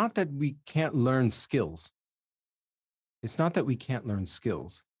again, it's not that we can't learn skills. It's not that we can't learn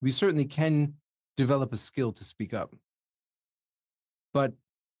skills. We certainly can develop a skill to speak up. But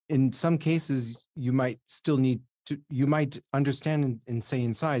in some cases, you might still need to, you might understand and say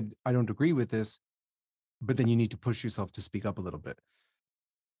inside, I don't agree with this, but then you need to push yourself to speak up a little bit,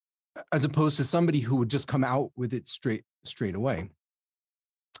 as opposed to somebody who would just come out with it straight away.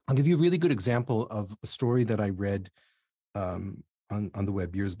 I'll give you a really good example of a story that I read on the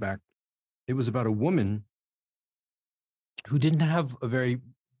web years back. It was about a woman who didn't have a very,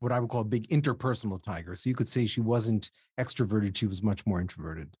 what I would call a big interpersonal tiger. So you could say she wasn't extroverted, she was much more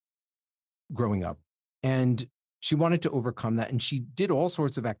introverted growing up. And she wanted to overcome that. And she did all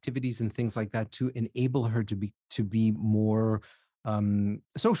sorts of activities and things like that to enable her to be more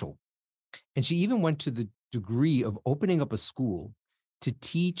social. And she even went to the degree of opening up a school to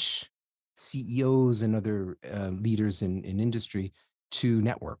teach CEOs and other leaders in industry to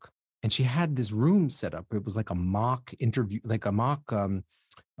network. And she had this room set up. It was like a mock interview, like a mock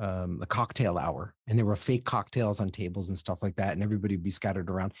a cocktail hour, and there were fake cocktails on tables and stuff like that, and everybody would be scattered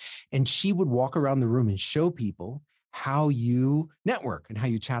around. And she would walk around the room and show people how you network and how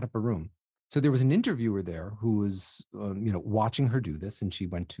you chat up a room. So there was an interviewer there who was, watching her do this, and she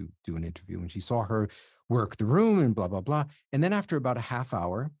went to do an interview, and she saw her work the room and blah blah blah. And then after about a half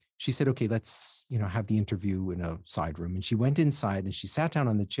hour, she said, "Okay, let's have the interview in a side room." And she went inside and she sat down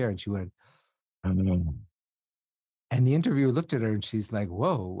on the chair and she went, and the interviewer looked at her and she's like,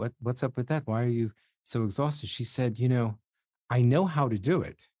 "Whoa, what's up with that? Why are you so exhausted?" She said, "I know how to do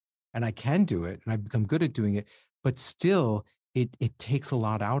it, and I can do it, and I've become good at doing it, but still it takes a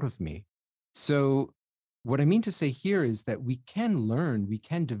lot out of me." So what I mean to say here is that we can learn, we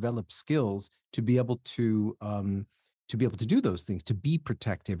can develop skills to be able to do those things, to be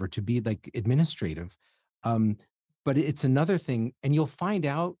protective or to be like administrative. But it's another thing, and you'll find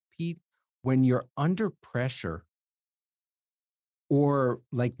out, Pete, when you're under pressure, or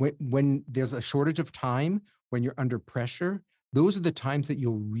like when there's a shortage of time, when you're under pressure, those are the times that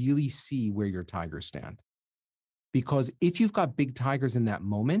you'll really see where your tigers stand. Because if you've got big tigers in that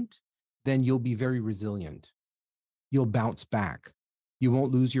moment, then you'll be very resilient. You'll bounce back. You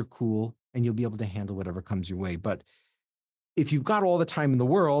won't lose your cool, and you'll be able to handle whatever comes your way. But if you've got all the time in the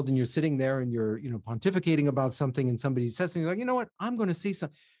world and you're sitting there and you're, pontificating about something, and somebody says something like, "You know what, I'm going to say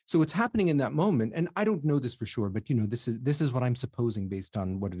something." So it's happening in that moment. And I don't know this for sure, but this is what I'm supposing based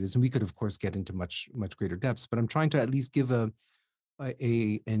on what it is. And we could, of course, get into much greater depths, but I'm trying to at least give a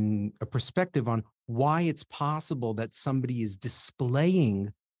perspective on why it's possible that somebody is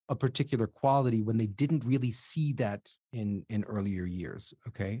displaying a particular quality when they didn't really see that in earlier years.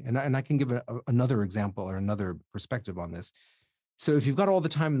 Okay. And I can give another example or another perspective on this. So if you've got all the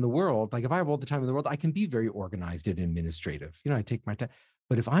time in the world, like if I have all the time in the world, I can be very organized and administrative. I take my time.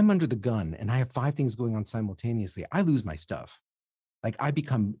 But if I'm under the gun and I have 5 things going on simultaneously, I lose my stuff. Like I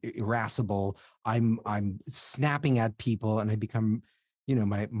become irascible. I'm snapping at people, and I become,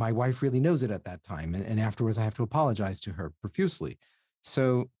 my wife really knows it at that time. And afterwards I have to apologize to her profusely.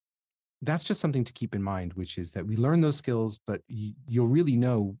 So that's just something to keep in mind, which is that we learn those skills, but you'll really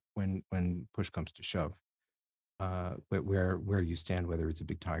know when push comes to shove, where you stand, whether it's a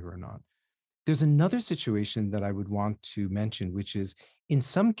big tiger or not. There's another situation that I would want to mention, which is in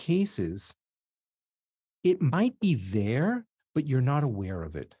some cases, it might be there, but you're not aware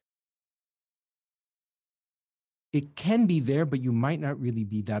of it. It can be there, but you might not really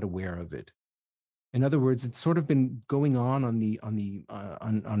be that aware of it. In other words, it's sort of been going on on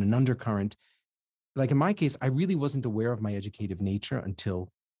an undercurrent. Like in my case, I really wasn't aware of my educative nature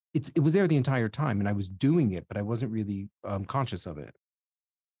until it was there the entire time, and I was doing it, but I wasn't really conscious of it.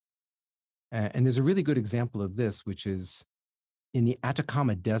 And there's a really good example of this, which is in the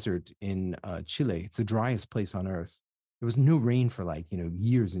Atacama Desert in Chile. It's the driest place on earth. There was no rain for like,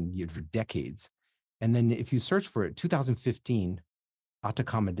 years and years, for decades. And then if you search for it, 2015,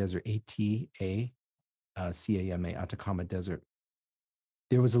 Atacama Desert, Atacama, Atacama Desert,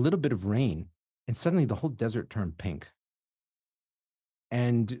 there was a little bit of rain and suddenly the whole desert turned pink.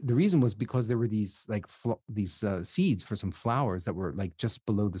 And the reason was because there were these seeds for some flowers that were like just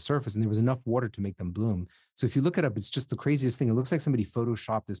below the surface, and there was enough water to make them bloom. So if you look it up, it's just the craziest thing. It looks like somebody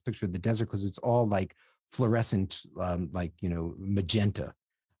photoshopped this picture of the desert because it's all like fluorescent, magenta.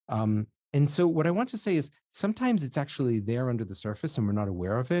 And so what I want to say is sometimes it's actually there under the surface and we're not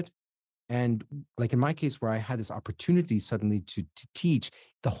aware of it. And like in my case, where I had this opportunity suddenly to teach,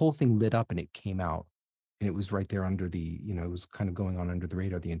 the whole thing lit up and it came out. And it was right there under it was kind of going on under the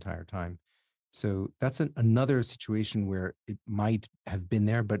radar the entire time. So that's another situation where it might have been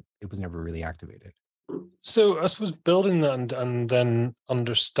there, but it was never really activated. So I suppose building that and then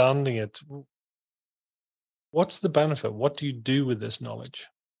understanding it, what's the benefit? What do you do with this knowledge?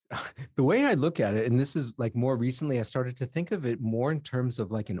 The way I look at it, and this is like more recently, I started to think of it more in terms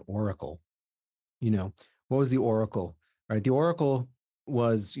of like an oracle. What was the oracle? Right? The oracle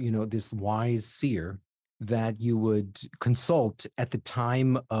was, this wise seer that you would consult at the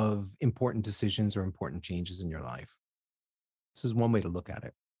time of important decisions or important changes in your life. This is one way to look at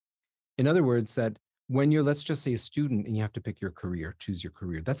it. In other words, that when you're, let's just say, a student and you have to pick your career, choose your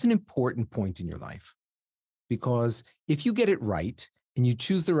career, that's an important point in your life. Because if you get it right and you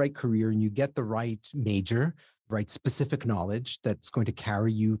choose the right career and you get the right major, right specific knowledge that's going to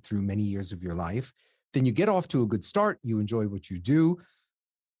carry you through many years of your life, then you get off to a good start. You enjoy what you do.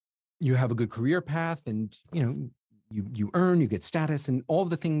 You have a good career path, and you earn, you get status, and all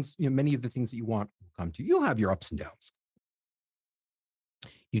of the things, many of the things that you want will come to you. You'll have your ups and downs.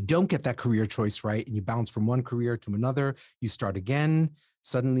 You don't get that career choice right, and you bounce from one career to another. You start again.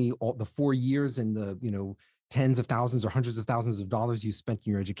 Suddenly, all the 4 years and the tens of thousands or hundreds of thousands of dollars you spent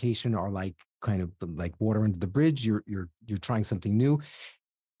in your education are like kind of like water under the bridge. You're trying something new.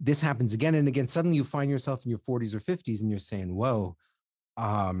 This happens again and again. Suddenly, you find yourself in your 40s or 50s, and you're saying, "Whoa,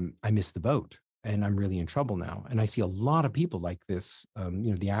 I missed the boat." And I'm really in trouble now. And I see a lot of people like this.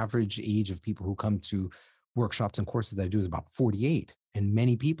 The average age of people who come to workshops and courses that I do is about 48. And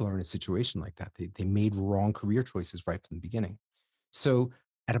many people are in a situation like that. They made wrong career choices right from the beginning. So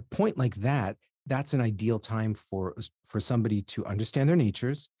at a point like that, that's an ideal time for somebody to understand their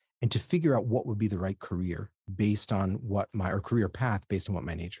natures and to figure out what would be the right career based on or career path based on what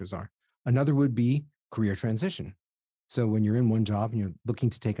my natures are. Another would be career transition. So when you're in one job and you're looking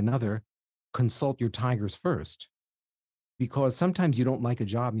to take another, consult your tigers first, because sometimes you don't like a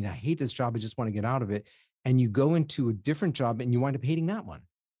job and I hate this job, I just want to get out of it. And you go into a different job and you wind up hating that one.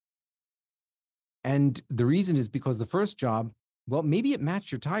 And the reason is because the first job, well, maybe it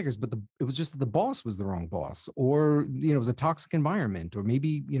matched your tigers, but it was just that the boss was the wrong boss, or, it was a toxic environment, or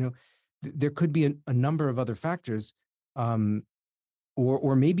maybe, there could be a number of other factors.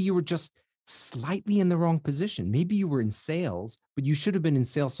 Or maybe you were just slightly in the wrong position. Maybe you were in sales, but you should have been in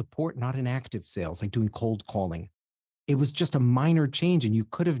sales support, not in active sales, like doing cold calling. It was just a minor change, and you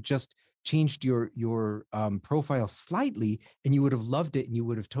could have just changed your profile slightly, and you would have loved it, and you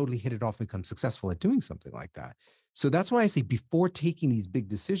would have totally hit it off and become successful at doing something like that. So that's why I say before taking these big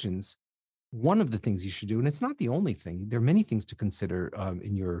decisions, one of the things you should do, and it's not the only thing, there are many things to consider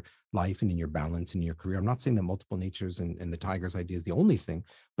in your life and in your balance and your career. I'm not saying that multiple natures and the tigers idea is the only thing,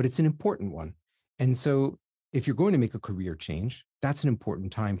 but it's an important one. And so if you're going to make a career change, that's an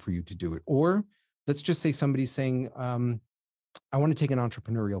important time for you to do it. Or let's just say somebody's saying, I want to take an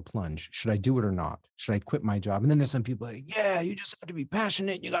entrepreneurial plunge. Should I do it or not? Should I quit my job? And then there's some people like, yeah, you just have to be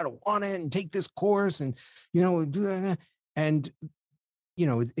passionate. And you got to want it and take this course and, do that. And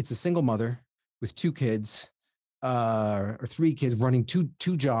it's a single mother with 2 kids or 3 kids running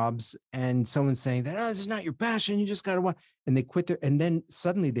two jobs, and someone's saying that, this is not your passion. You just got to want, and they quit and then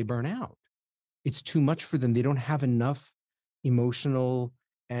suddenly they burn out. It's too much for them. They don't have enough emotional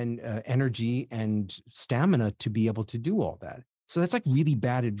and energy and stamina to be able to do all that. So that's like really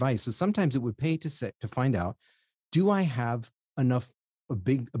bad advice. So sometimes it would pay to find out, do I have a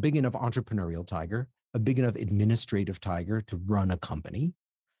big enough entrepreneurial tiger, a big enough administrative tiger to run a company,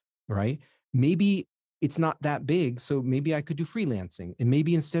 right? Maybe it's not that big. So maybe I could do freelancing, and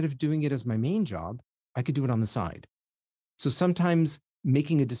maybe instead of doing it as my main job, I could do it on the side. So sometimes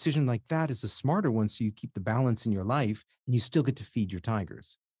making a decision like that is a smarter one, so you keep the balance in your life and you still get to feed your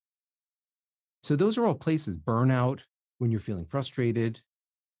tigers. So those are all places. Burnout, when you're feeling frustrated.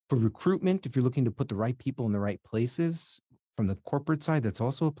 For recruitment, if you're looking to put the right people in the right places from the corporate side, that's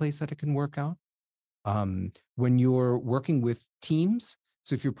also a place that it can work out. When you're working with teams,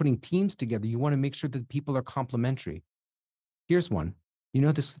 so if you're putting teams together, you want to make sure that people are complementary. Here's one. You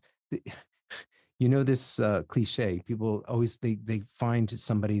know this. You know this cliche. People always they find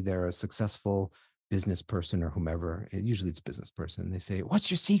somebody, they're a successful business person or whomever. Usually it's business person. They say, "What's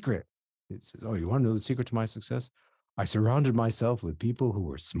your secret?" It says, "Oh, you want to know the secret to my success? I surrounded myself with people who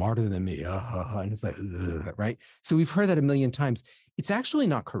were smarter than me." And it's like, ugh, right? So we've heard that a million times. It's actually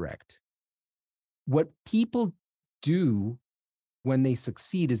not correct. What people do when they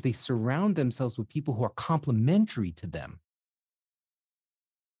succeed is they surround themselves with people who are complementary to them.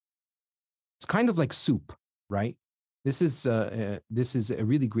 It's kind of like soup, right? This is a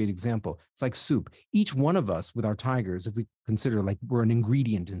really great example. It's like soup. Each one of us with our tigers, if we consider like we're an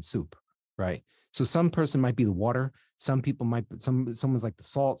ingredient in soup, right? So some person might be the water. Some people might. Someone's like the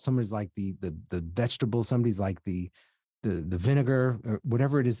salt. Someone's like the vegetable. Somebody's like the vinegar or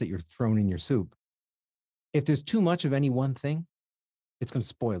whatever it is that you're throwing in your soup. If there's too much of any one thing, it's going to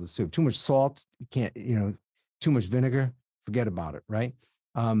spoil the soup. Too much salt, you can't. Too much vinegar, forget about it, right?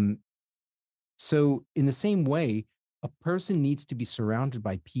 Um, so, in the same way, a person needs to be surrounded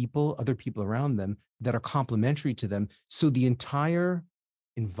by people, other people around them that are complementary to them. So the entire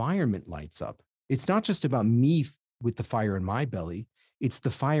environment lights up. It's not just about me with the fire in my belly. It's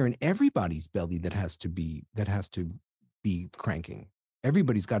the fire in everybody's belly that has to be cranking.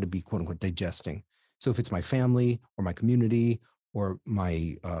 Everybody's got to be quote unquote digesting. So if it's my family or my community or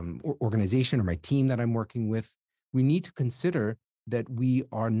my organization or my team that I'm working with, we need to consider that we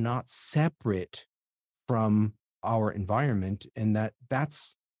are not separate from our environment, and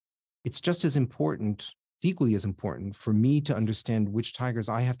that's it's just as important, equally as important for me to understand which tigers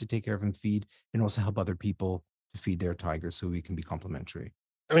I have to take care of and feed, and also help other people to feed their tigers so we can be complementary.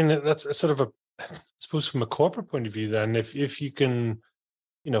 I mean, that's a sort of I suppose from a corporate point of view, then if you can,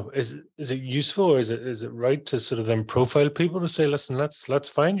 is it useful, or is it right to sort of then profile people to say, listen, let's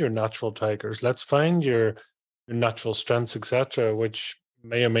find your natural tigers, let's find your natural strengths, etc., which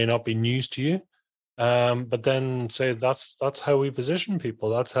may or may not be news to you. But then say that's how we position people.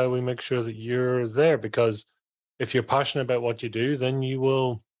 That's how we make sure that you're there. Because if you're passionate about what you do, then you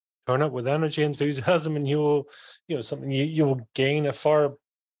will turn up with energy, enthusiasm, and you will, something you will gain a far.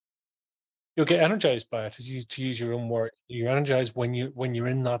 You'll get energized by it, to use your own word. You're energized when you're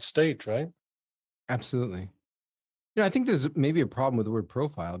in that state, right? Absolutely. I think there's maybe a problem with the word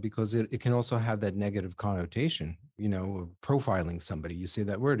profile because it can also have that negative connotation, of profiling somebody. You say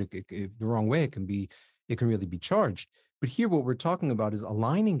that word the wrong way, it can really be charged. But here, what we're talking about is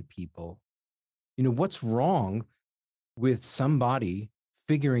aligning people. What's wrong with somebody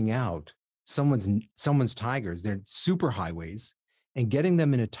figuring out someone's tigers, their super highways, and getting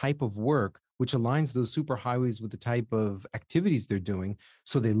them in a type of work which aligns those super highways with the type of activities they're doing.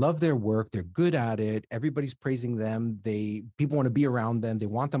 So they love their work, they're good at it, everybody's praising them, people want to be around them, they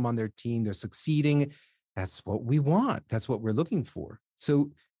want them on their team, they're succeeding. That's what we want. That's what we're looking for. So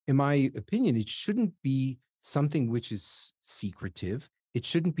in my opinion, it shouldn't be something which is secretive. It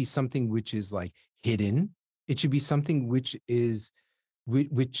shouldn't be something which is like hidden. It should be something which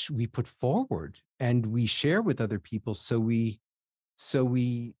we put forward and we share with other people. So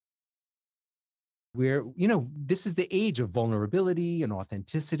this is the age of vulnerability and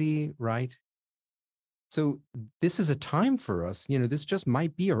authenticity, right? So this is a time for us. This just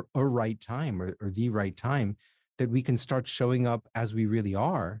might be a right time or the right time that we can start showing up as we really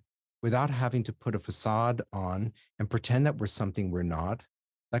are without having to put a facade on and pretend that we're something we're not.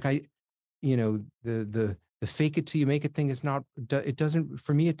 Like the fake it till you make it thing is not, it doesn't,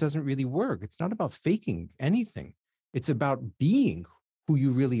 for me, it doesn't really work. It's not about faking anything. It's about being who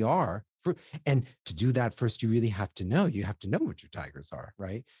you really are. And to do that, first, you have to know what your tigers are,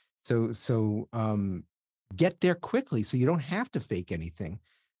 right? So get there quickly so you don't have to fake anything.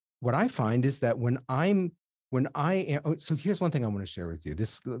 What I find is that when I am, so here's one thing I want to share with you.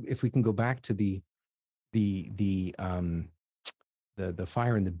 This, if we can go back to the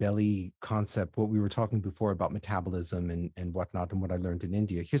fire in the belly concept, what we were talking before about metabolism and whatnot, and what I learned in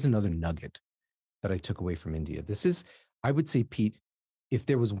India. Here's another nugget that I took away from India. This is, I would say, Pete, if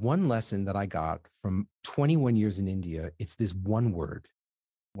there was one lesson that I got from 21 years in India, it's this one word.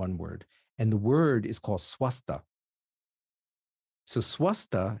 And the word is called swastha. So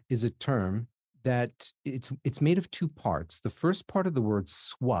swastha is a term that it's made of two parts. The first part of the word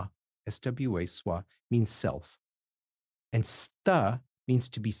swa, S-W-A, swa, means self. And sta means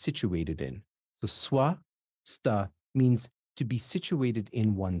to be situated in. So swasta means to be situated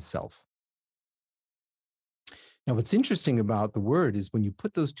in oneself. Now, what's interesting about the word is when you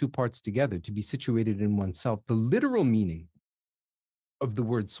put those two parts together, to be situated in oneself, the literal meaning of the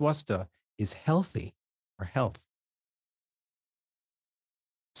word swasta is healthy or health.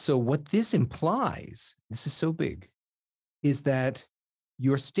 So what this implies, this is so big, is that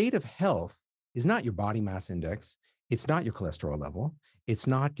your state of health is not your body mass index. It's not your cholesterol level. It's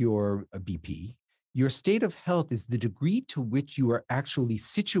not your BP. Your state of health is the degree to which you are actually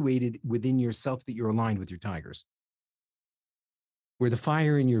situated within yourself, that you're aligned with your tigers, where the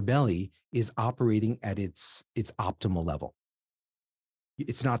fire in your belly is operating at its optimal level.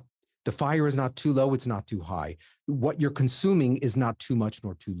 It's not, the fire is not too low, it's not too high. What you're consuming is not too much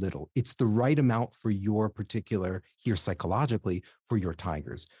nor too little. It's the right amount for your particular, here psychologically, for your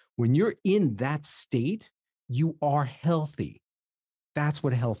tigers. When you're in that state, you are healthy. That's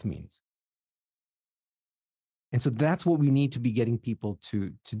what health means. And so that's what we need to be getting people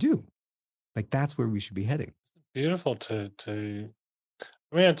to do. Like, that's where we should be heading. Beautiful to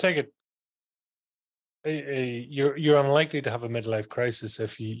I mean, I take it you're unlikely to have a midlife crisis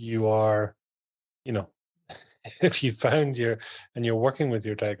if you are, you know, if you found you're working with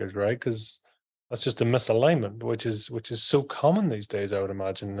your tigers, right? Because that's just a misalignment, which is so common these days, I would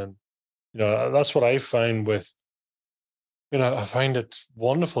imagine. And that's what I find with, I find it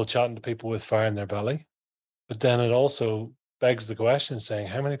wonderful chatting to people with fire in their belly, but then it also begs the question, saying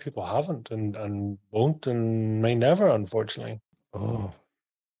how many people haven't and won't and may never, unfortunately. Oh,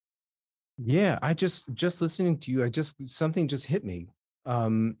 yeah. I just listening to you, something just hit me.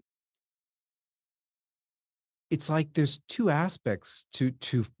 It's like there's two aspects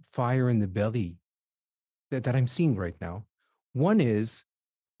to fire in the belly that I'm seeing right now. One is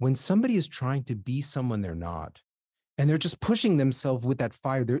when somebody is trying to be someone they're not, and they're just pushing themselves with that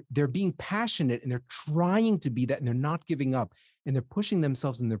fire. They're being passionate and they're trying to be that, and they're not giving up, and they're pushing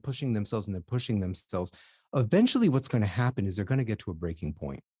themselves and they're pushing themselves and they're pushing themselves. Eventually, what's going to happen is they're going to get to a breaking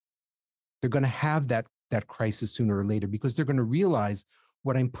point. They're going to have that crisis sooner or later, because they're going to realize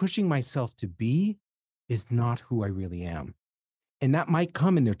what I'm pushing myself to be is not who I really am. And that might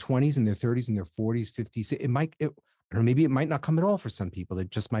come in their 20s and their 30s and their 40s, 50s. Or maybe it might not come at all for some people.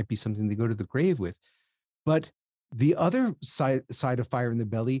 It just might be something they go to the grave with. But the other side of fire in the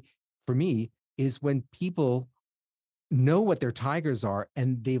belly for me is when people know what their tigers are,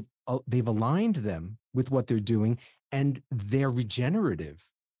 and they've aligned them with what they're doing, and they're regenerative,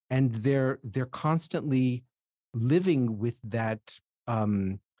 and they're constantly living with that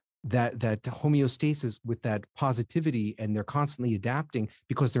that homeostasis, with that positivity, and they're constantly adapting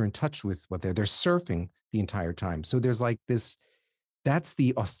because they're in touch with what they're surfing the entire time. So there's like this, that's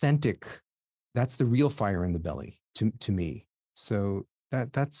the authentic, that's the real fire in the belly to me. So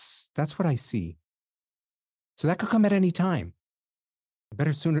that's what I see. So that could come at any time.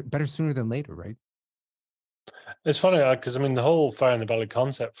 Better sooner than later, right? It's funny because I mean the whole fire in the belly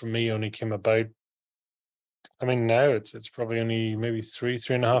concept for me only came about. I mean now it's probably only maybe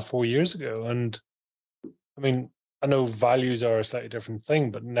 3.5, 4 years ago, and I mean I know values are a slightly different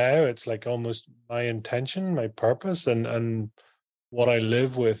thing, but now it's like almost my intention, my purpose, and what I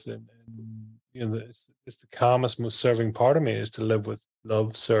live with, and it's the calmest, most serving part of me is to live with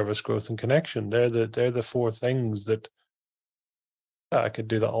love, service, growth, and connection. They're the four things that I could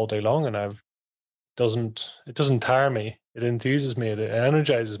do that all day long, and it doesn't tire me. It enthuses me. It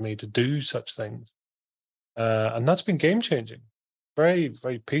energizes me to do such things, and that's been game changing. Very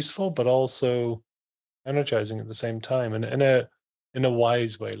very peaceful, but also energizing at the same time, and in a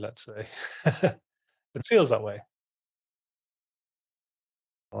wise way, let's say. It feels that way.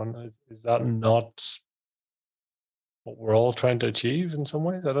 Is that not what we're all trying to achieve in some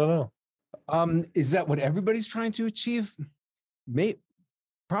ways? I don't know. Is that what everybody's trying to achieve?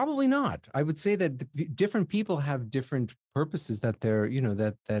 Probably not. I would say that different people have different purposes that they're,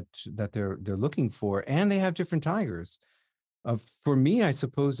 that they're looking for, and they have different tigers. For me, I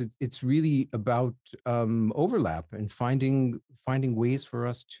suppose it's really about overlap and finding ways for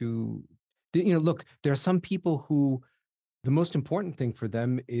us to, look. There are some people who the most important thing for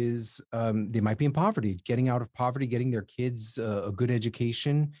them is they might be in poverty, getting out of poverty, getting their kids a good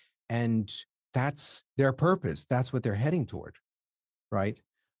education, and that's their purpose. That's what they're heading toward, right?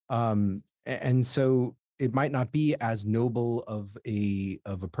 And so it might not be as noble of a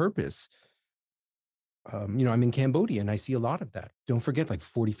purpose. I'm in Cambodia and I see a lot of that. Don't forget, like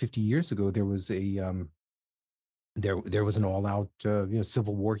 40, 50 years ago, there was there was an all-out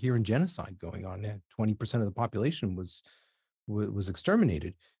civil war here and genocide going on. 20% of the population was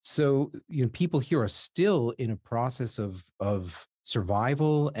exterminated. So people here are still in a process of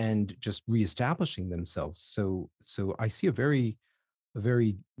survival and just reestablishing themselves. So I see a very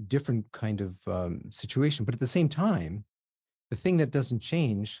different kind of situation. But at the same time, the thing that doesn't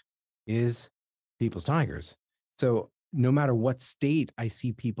change is people's tigers. So no matter what state I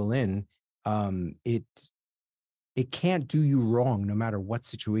see people in, it can't do you wrong no matter what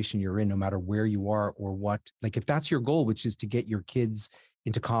situation you're in, no matter where you are or what. Like if that's your goal, which is to get your kids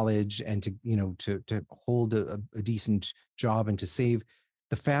into college and to to hold a decent job and to save,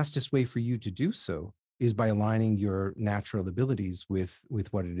 the fastest way for you to do so is by aligning your natural abilities with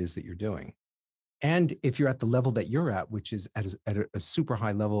what it is that you're doing. And if you're at the level that you're at, which is at a super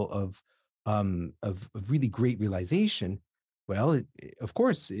high level of really great realization, well, of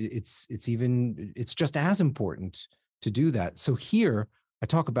course, it's just as important to do that. So here, I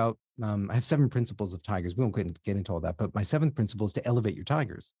talk about I have 7 principles of tigers. We won't get into all that, but my 7th principle is to elevate your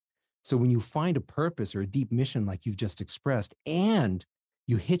tigers. So when you find a purpose or a deep mission like you've just expressed, and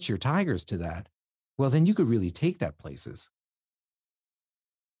you hitch your tigers to that, well, then you could really take that places.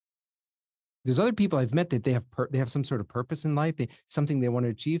 There's other people I've met that they have some sort of purpose in life, something they want to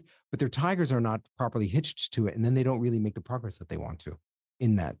achieve, but their tigers are not properly hitched to it, and then they don't really make the progress that they want to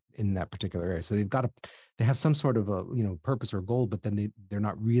in that particular area. So they have some sort of a purpose or goal, but then they're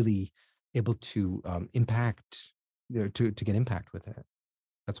not really able to impact to get impact with it.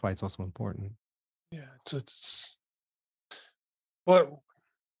 That's why it's also important. Yeah, it's what.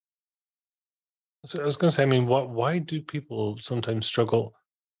 So I was going to say, I mean, why do people sometimes struggle?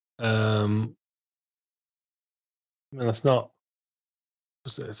 I mean, it's not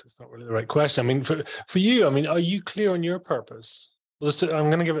really the right question. I mean, for you, I mean, are you clear on your purpose? Well, I'm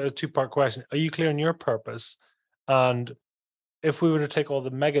going to give it a 2-part question. Are you clear on your purpose? And if we were to take all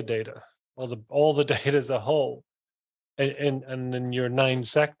the mega data, all the data as a whole, and in your 9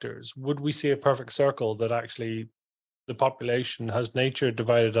 sectors, would we see a perfect circle that actually the population has nature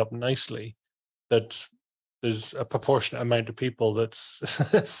divided up nicely, that there's a proportionate amount of people that's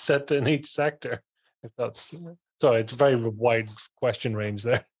set in each sector? If that's sorry, it's a very wide question range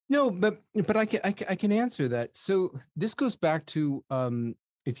there. No, but I can answer that. So this goes back to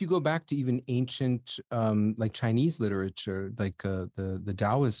if you go back to even ancient like Chinese literature, like the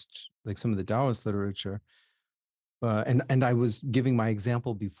Taoist, like some of the Taoist literature, and I was giving my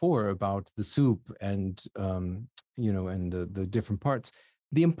example before about the soup and and the different parts.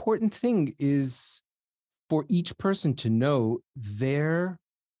 The important thing is for each person to know their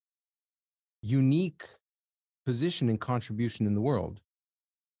unique position and contribution in the world,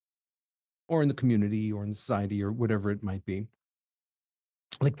 or in the community, or in the society, or whatever it might be.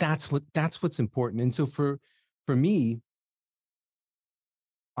 Like that's what's important. And so for me,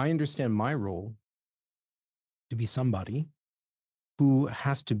 I understand my role to be somebody who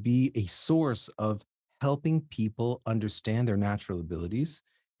has to be a source of helping people understand their natural abilities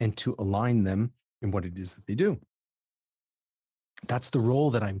and to align them in what it is that they do. That's the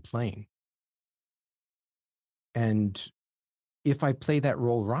role that I'm playing. And if I play that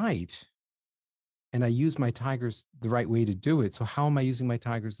role right, and I use my tigers the right way to do it. So how am I using my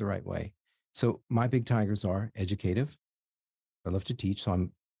tigers the right way? So my big tigers are educative. I love to teach, so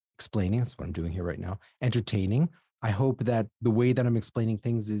I'm explaining. That's what I'm doing here right now. Entertaining. I hope that the way that I'm explaining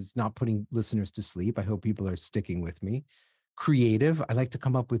things is not putting listeners to sleep. I hope people are sticking with me. Creative. I like to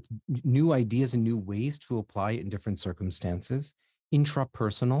come up with new ideas and new ways to apply it in different circumstances.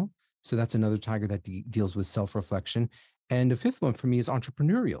 Intrapersonal. So that's another tiger that deals with self-reflection. And a 5th one for me is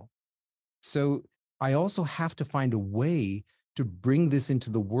entrepreneurial. So I also have to find a way to bring this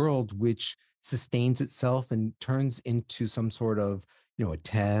into the world, which sustains itself and turns into some sort of, a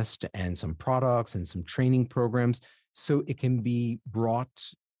test and some products and some training programs, so it can be brought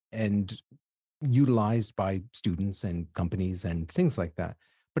and utilized by students and companies and things like that.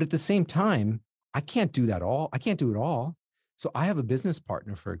 But at the same time, I can't do that all. I can't do it all. So I have a business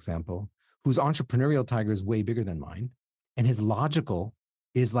partner, for example, whose entrepreneurial tiger is way bigger than mine, and his logical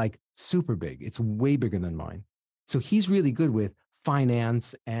is like super big. It's way bigger than mine. So he's really good with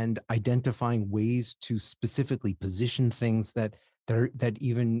finance and identifying ways to specifically position things that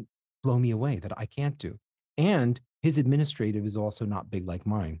even blow me away that I can't do. And his administrative is also not big like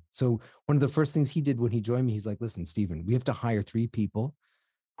mine. So one of the first things he did when he joined me, he's like, listen, Stephen, we have to hire 3 people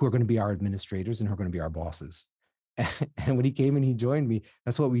who are going to be our administrators and who are going to be our bosses. And when he came and he joined me,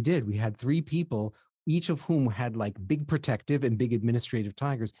 that's what we did. We had 3 people, each of whom had like big protective and big administrative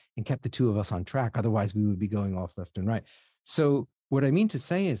tigers, and kept the 2 of us on track. Otherwise, we would be going off left and right. So what I mean to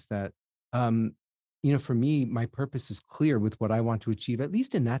say is that, for me, my purpose is clear with what I want to achieve, at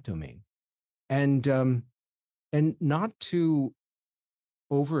least in that domain. And not to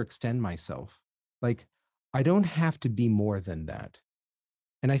overextend myself. Like I don't have to be more than that.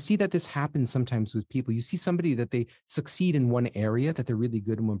 And I see that this happens sometimes with people. You see somebody that they succeed in one area, that they're really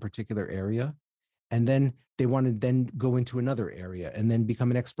good in one particular area, and then they want to then go into another area and then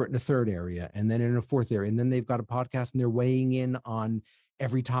become an expert in a third area and then in a fourth area. And then they've got a podcast and they're weighing in on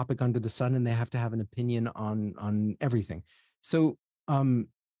every topic under the sun and they have to have an opinion on everything. So I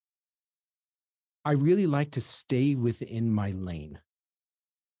really like to stay within my lane.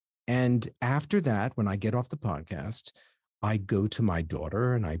 And after that, when I get off the podcast, I go to my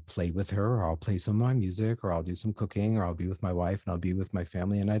daughter and I play with her, or I'll play some of my music, or I'll do some cooking, or I'll be with my wife and I'll be with my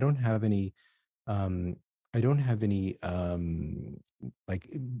family. And I don't have any um like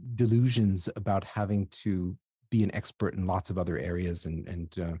delusions about having to be an expert in lots of other areas,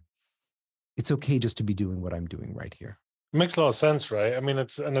 and it's okay just to be doing what I'm doing right here. It makes a lot of sense, right? I mean,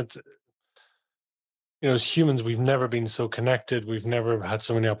 it's as humans, we've never been so connected. We've never had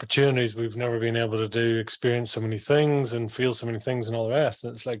so many opportunities. We've never been able to experience so many things and feel so many things and all the rest.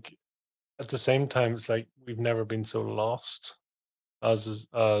 And it's like, at the same time, it's like we've never been so lost as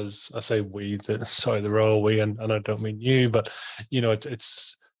I say we. Sorry, they're all we, and I don't mean you, but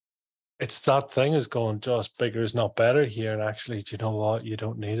it's that thing is going, just bigger is not better here. And actually, do you know what? You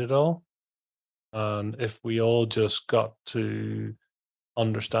don't need it all. And if we all just got to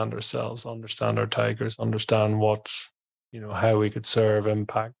understand ourselves, understand our tigers, understand what, how we could serve,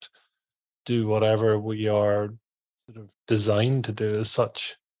 impact, do whatever we are sort of designed to do as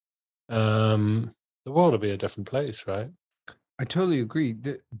such, the world will be a different place, right? I totally agree.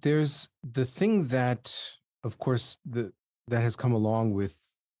 There's the thing that, of course, that has come along with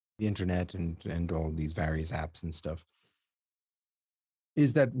the internet and all these various apps and stuff,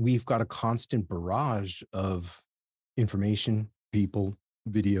 is that we've got a constant barrage of information, people,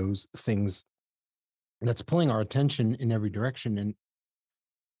 videos, things that's pulling our attention in every direction. And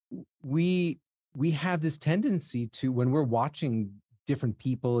we have this tendency to, when we're watching different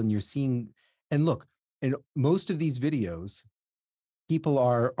people and you're seeing, and look, in most of these videos, people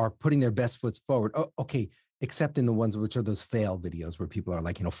are putting their best foot forward. Oh, okay, except in the ones which are those fail videos where people are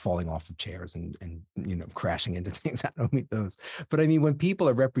like, falling off of chairs and crashing into things. I don't mean those. But I mean, when people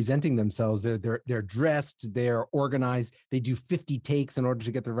are representing themselves, they're dressed, they're organized, they do 50 takes in order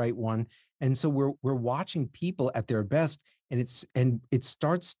to get the right one. And so we're watching people at their best, and it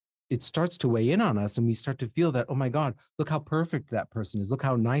starts to weigh in on us, and we start to feel that, oh my God, look how perfect that person is. Look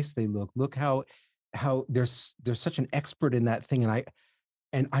how nice they look how they're such an expert in that thing,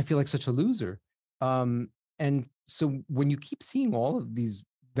 and I feel like such a loser. And so when you keep seeing all of these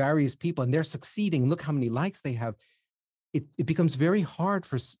various people and they're succeeding, look how many likes they have, it becomes very hard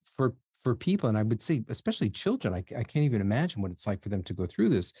for people, and I would say especially children. I can't even imagine what it's like for them to go through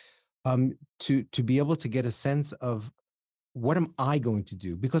this, to be able to get a sense of, what am I going to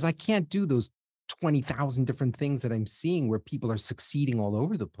do? Because I can't do those 20,000 different things that I'm seeing where people are succeeding all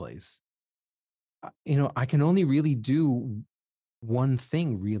over the place. I can only really do one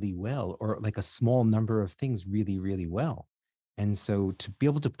thing really well, or like a small number of things really, really well. And so to be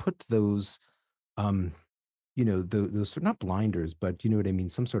able to put those, those not blinders, but you know what I mean,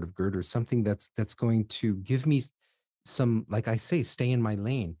 some sort of girder, something that's going to give me some, like I say, stay in my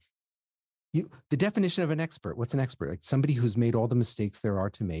lane. The definition of an expert, what's an expert? Like somebody who's made all the mistakes there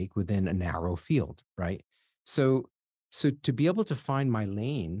are to make within a narrow field, right? So to be able to find my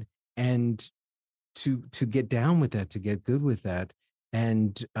lane and to get down with that, to get good with that,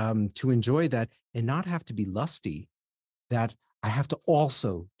 and to enjoy that, and not have to be lusty that I have to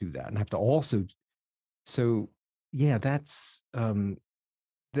also do that and have to also. So yeah, that's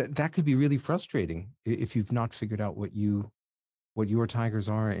that could be really frustrating if you've not figured out what your tigers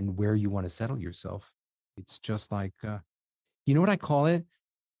are and where you want to settle yourself. It's just like you know what I call it,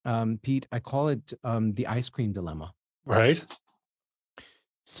 Pete? I call it the ice cream dilemma. Right.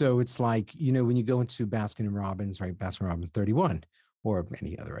 So it's like, when you go into Baskin and Robbins, right? Baskin Robbins 31 or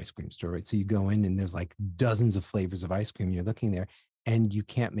any other ice cream store, right? So you go in and there's like dozens of flavors of ice cream. You're looking there and you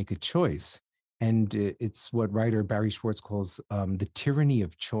can't make a choice. And it's what writer Barry Schwartz calls the tyranny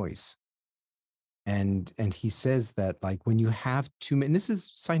of choice. And he says that, like, when you have too many, and this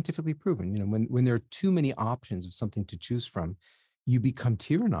is scientifically proven, when there are too many options of something to choose from, you become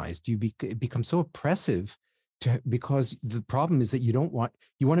tyrannized. It becomes so oppressive because the problem is that you want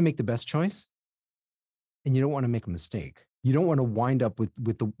to make the best choice, and you don't want to make a mistake. You don't want to wind up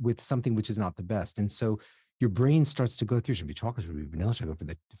with something which is not the best. And so your brain starts to go through, should be chocolate, should be vanilla, should I go for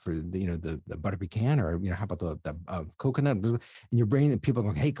the butter pecan, or how about the coconut? And your brain, and people are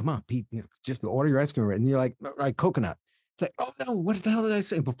going, hey, come on, Pete, just order your ice cream, and you're like, all right, coconut. It's like, oh no, what the hell did I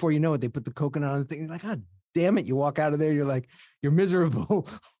say? And before you know it, they put the coconut on the thing. You're like, God damn it, you walk out of there, you're like, you're miserable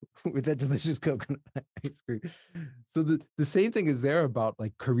with that delicious coconut ice cream. So the same thing is there about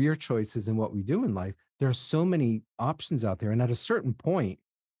like career choices and what we do in life. There are so many options out there. And at a certain point,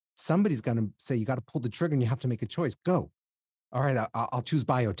 somebody's going to say, you got to pull the trigger and you have to make a choice. Go. All right, I'll choose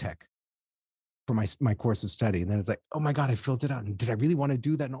biotech for my course of study. And then it's like, oh my God, I filled it out. And did I really want to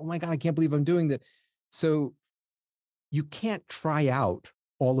do that? And oh my God, I can't believe I'm doing that. So you can't try out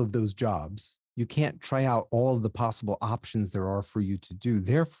all of those jobs. You can't try out all of the possible options there are for you to do.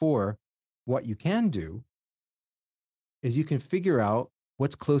 Therefore, what you can do is you can figure out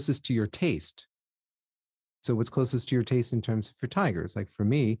what's closest to your taste. So what's closest to your taste in terms of your tigers? Like for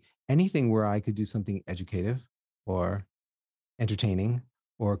me, anything where I could do something educative or entertaining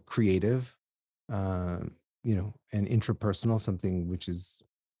or creative, and intrapersonal, something which is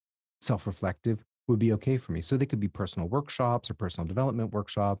self-reflective would be okay for me. So they could be personal workshops or personal development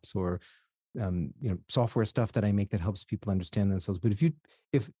workshops or software stuff that I make that helps people understand themselves. But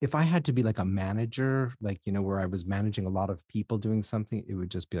if I had to be like a manager, like, where I was managing a lot of people doing something, it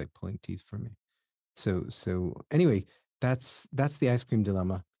would just be like pulling teeth for me. So anyway, that's the ice cream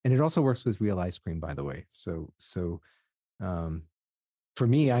dilemma. And it also works with real ice cream, by the way. Um, for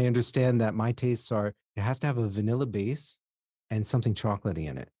me, I understand that my tastes are, it has to have a vanilla base and something chocolatey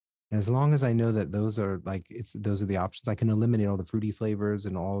in it. And as long as I know that those are the options, I can eliminate all the fruity flavors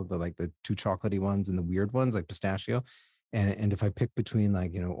and all the like the too chocolatey ones and the weird ones like pistachio. And if I pick between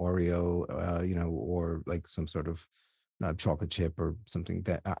like, Oreo, or like some sort of chocolate chip or something,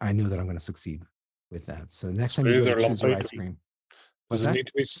 that I know that I'm going to succeed with that. So next time you go Smooth to or choose your lumpy? ice cream, what's Does it that? need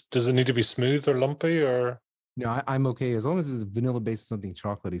to be? Does it need to be smooth or lumpy or? No, I'm okay as long as it's vanilla based or something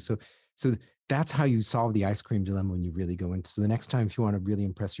chocolatey. So that's how you solve the ice cream dilemma when you really go into. So the next time, if you want to really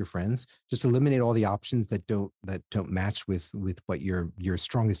impress your friends, just eliminate all the options that don't match with what your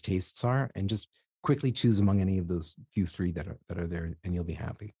strongest tastes are, and just quickly choose among any of those few three that are there, and you'll be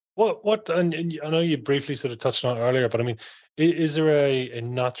happy. What and I know you briefly sort of touched on it earlier, but I mean, is there a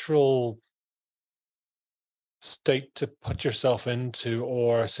natural state to put yourself into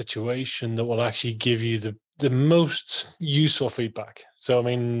or a situation that will actually give you the most useful feedback? So I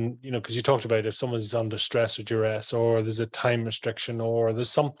mean, because you talked about if someone's under stress or duress or there's a time restriction or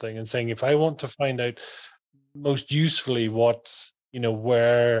there's something, and saying if I want to find out most usefully what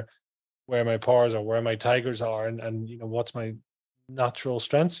where my powers are, where my tigers are, and what's my natural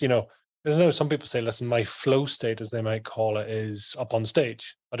strengths. There's no. Some people say, listen, my flow state, as they might call it, is up on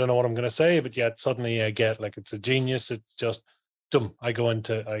stage. I don't know what I'm going to say, but yet suddenly I get like it's a genius. It's just, dumb. I go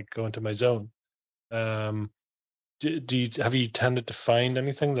into my zone. Do you have you tended to find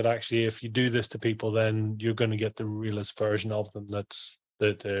anything that actually, if you do this to people, then you're going to get the realest version of them that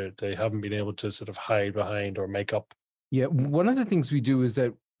they haven't been able to sort of hide behind or make up? Yeah, one of the things we do is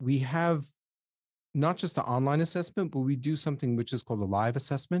that we have not just the online assessment, but we do something which is called a live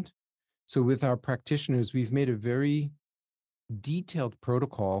assessment. So with our practitioners, we've made a very detailed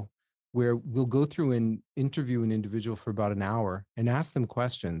protocol where we'll go through and interview an individual for about an hour and ask them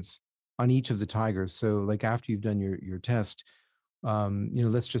questions on each of the tigers. So like after you've done your test,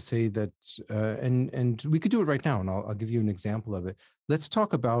 let's just say that, and we could do it right now, and I'll give you an example of it. Let's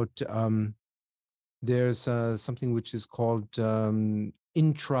talk about, there's something which is called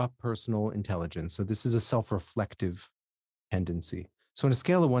intrapersonal intelligence. So this is a self-reflective tendency. So on a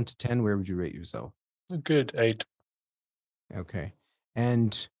scale of 1 to 10, where would you rate yourself? A good 8. Okay.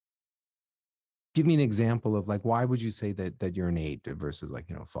 And give me an example of like, why would you say that you're an 8 versus like,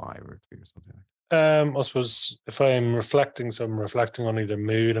 5 or 3 or something like that? I suppose if I'm reflecting, so I'm reflecting on either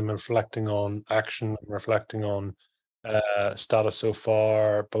mood, I'm reflecting on action, I'm reflecting on status so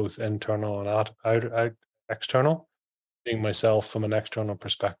far, both internal and out external. Being myself from an external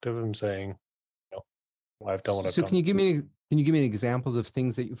perspective, I'm saying, I've done what I've So done. can you give me examples of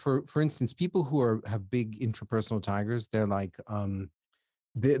things that for instance, people who have big intrapersonal tigers, they're like,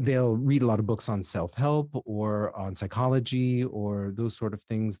 they'll read a lot of books on self-help or on psychology or those sort of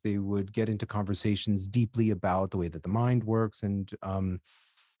things. They would get into conversations deeply about the way that the mind works, and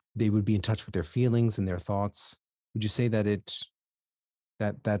they would be in touch with their feelings and their thoughts. Would you say that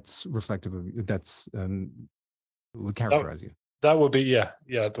that's reflective of that's would That, characterize you? that would be, yeah,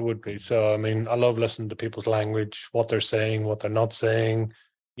 that would be. So, I mean, I love listening to people's language, what they're saying, what they're not saying,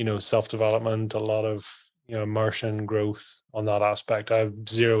 self-development, a lot of, immersion, growth on that aspect. I have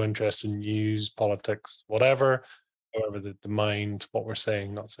zero interest in news, politics, whatever. However, the mind, what we're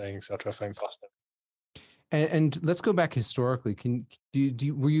saying, not saying, etc. I find fascinating. And let's go back historically.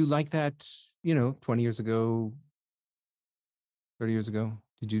 Were you like that, 20 years ago, 30 years ago?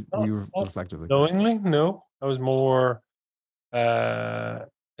 Were you Not reflective like that? knowingly, no. I was more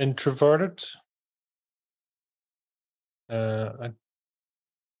introverted.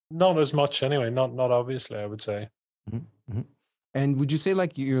 Not as much anyway. Not obviously, I would say. Mhm, mhm. And would you say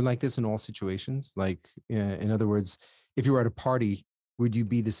like you're like this in all situations? Like, in other words, if you were at a party, would you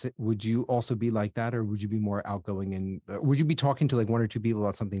be this? Would you also be like that, or would you be more outgoing? And would you be talking to like one or two people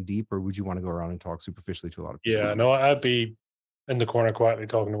about something deep, or would you want to go around and talk superficially to a lot of people? Yeah, no, I'd be in the corner quietly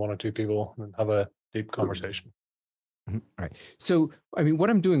talking to one or two people and have a deep conversation. Mhm. All right. So, I mean, what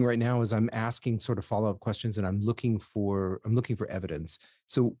I'm doing right now is I'm asking sort of follow-up questions, and I'm looking for evidence.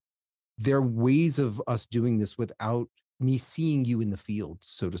 So, there are ways of us doing this without me seeing you in the field,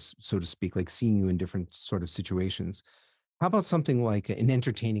 so to speak, like seeing you in different sort of situations. How about something like an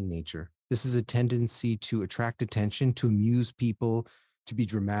entertaining nature? This is a tendency to attract attention, to amuse people, to be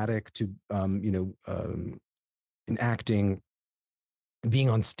dramatic, to in acting, being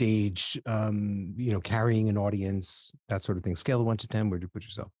on stage, carrying an audience, that sort of thing. Scale of 1 to 10, where do you put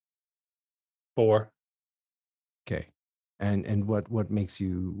yourself? 4. Okay. And what makes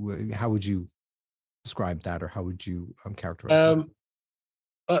you? How would you describe that, or how would you characterize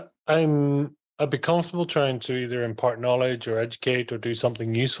that? Um, I'd be comfortable trying to either impart knowledge or educate or do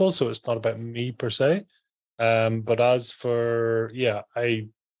something useful. So it's not about me per se. But as for, yeah, I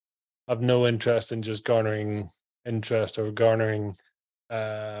have no interest in just garnering interest or garnering,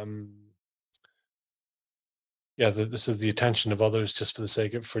 um, yeah, this is the attention of others just for the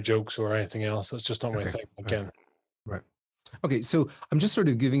sake of for jokes or anything else. That's just not my Okay. thing. Right. Again, Right. Okay, so I'm just sort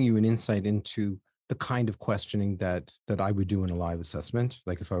of giving you an insight into the kind of questioning that I would do in a live assessment,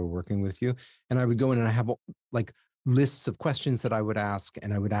 like if I were working with you, and I would go in and I have like lists of questions that I would ask,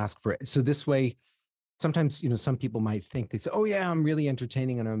 and I would ask for it. So this way, sometimes some people might think they say, "Oh yeah, I'm really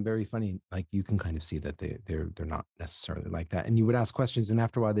entertaining and I'm very funny." Like you can kind of see that they're not necessarily like that, and you would ask questions, and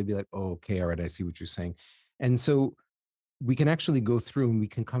after a while they'd be like, "Oh, okay, all right, I see what you're saying," and so we can actually go through and we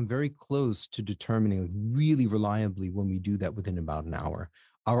can come very close to determining like, really reliably when we do that within about an hour.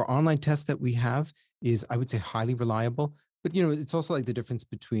 Our online test that we have is, I would say, highly reliable. But it's also like the difference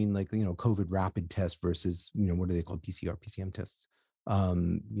between like COVID rapid test versus what are they called, PCR, PCM tests?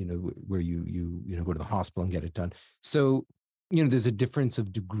 Where you go to the hospital and get it done. So there's a difference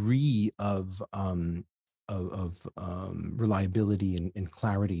of degree of reliability and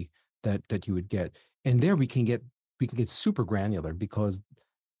clarity that you would get, and there we can get super granular because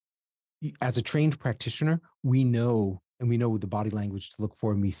as a trained practitioner, we know the body language to look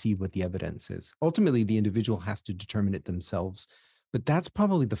for and we see what the evidence is. Ultimately, the individual has to determine it themselves. But that's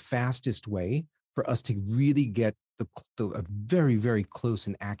probably the fastest way for us to really get a very, very close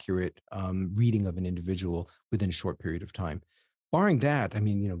and accurate reading of an individual within a short period of time. Barring that, I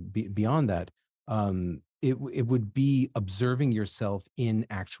mean, beyond that, it would be observing yourself in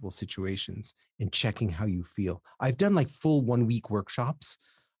actual situations and checking how you feel. I've done like full 1 week workshops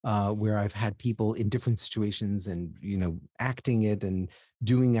where I've had people in different situations and acting it and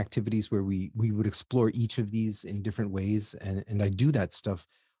doing activities where we would explore each of these in different ways, and I do that stuff.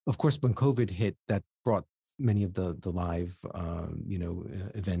 Of course, when COVID hit, that brought many of the live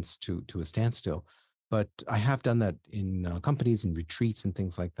events to a standstill. But I have done that in companies and retreats and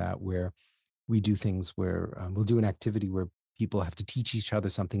things like that, where we do things where we'll do an activity where people have to teach each other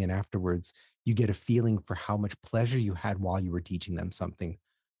something, and afterwards you get a feeling for how much pleasure you had while you were teaching them something.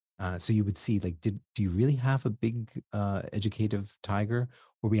 So you would see, like, do you really have a big educative tiger?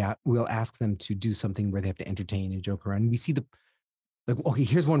 Or we'll ask them to do something where they have to entertain and joke around. And we see like, okay,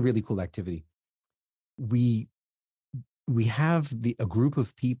 here's one really cool activity. We we have a group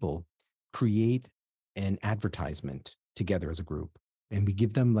of people create an advertisement together as a group, and we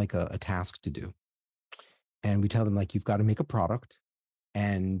give them like a task to do, and we tell them like you've got to make a product,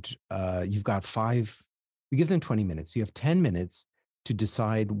 and you've got five. We give them 20 minutes. You have 10 minutes to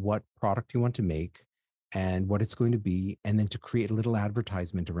decide what product you want to make and what it's going to be, and then to create a little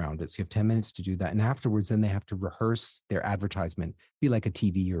advertisement around it. So you have 10 minutes to do that. And afterwards, then they have to rehearse their advertisement, be like a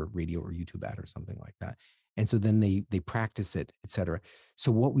TV or radio or YouTube ad or something like that. And so then they practice it, et cetera.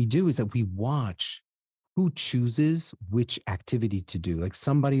 So what we do is that we watch who chooses which activity to do. Like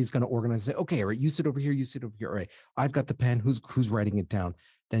somebody's going to organize it. Okay, all right, you sit over here, you sit over here. All right, I've got the pen. Who's writing it down?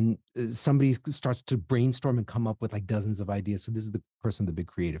 Then somebody starts to brainstorm and come up with like dozens of ideas. So this is the person, the big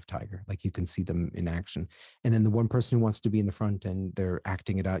creative tiger. Like you can see them in action. And then the one person who wants to be in the front and they're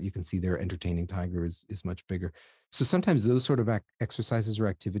acting it out, you can see their entertaining tiger is much bigger. So sometimes those sort of exercises or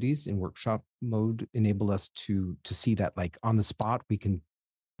activities in workshop mode enable us to see that like on the spot we can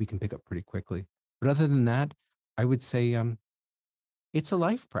pick up pretty quickly. But other than that, I would say it's a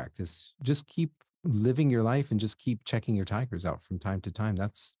life practice. Just keep living your life and just keep checking your tigers out from time to time.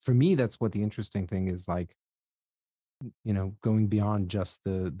 That's for me, that's what the interesting thing is, like, going beyond just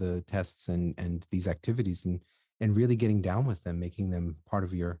the tests and these activities, and really getting down with them, making them part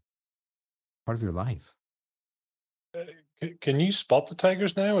of your life. Can you spot the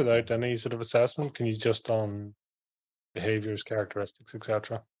tigers now without any sort of assessment? Can you just on behaviors, characteristics,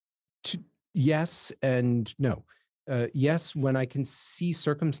 etc.? To, yes and no. Yes, when I can see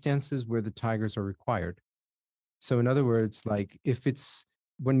circumstances where the tigers are required. So, in other words, like if it's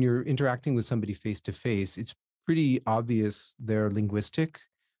when you're interacting with somebody face to face, it's pretty obvious they're linguistic,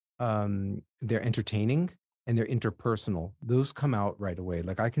 they're entertaining, and they're interpersonal. Those come out right away.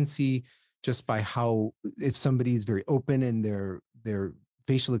 Like I can see just by how if somebody is very open and their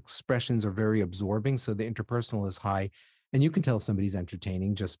facial expressions are very absorbing, so the interpersonal is high, and you can tell if somebody's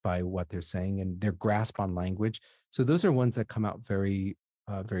entertaining just by what they're saying and their grasp on language. So those are ones that come out very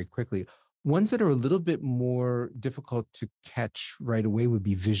quickly. Ones that are a little bit more difficult to catch right away would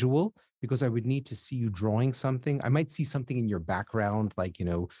be visual, because I would need to see you drawing something. I might see something in your background, like,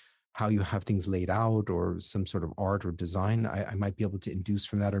 how you have things laid out or some sort of art or design. I might be able to induce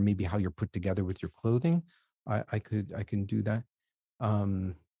from that, or maybe how you're put together with your clothing. I can do that.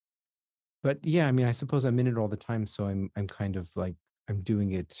 Um, but yeah, I mean, I suppose I'm in it all the time, so I'm kind of like I'm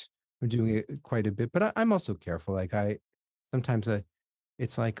doing it. I'm doing it quite a bit, but I'm also careful. Like I sometimes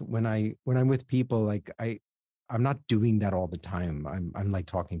it's like when I'm with people, like I'm not doing that all the time. I'm like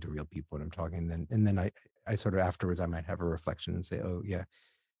talking to real people when I'm talking, and then I sort of afterwards I might have a reflection and say, oh yeah,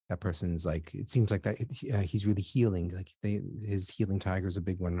 that person's like it seems like that he's really healing. Like his healing tiger is a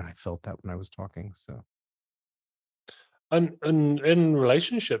big one, and I felt that when I was talking. So And in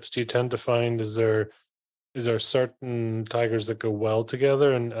relationships, do you tend to find is there certain tigers that go well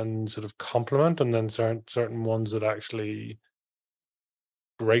together and sort of complement, and then certain ones that actually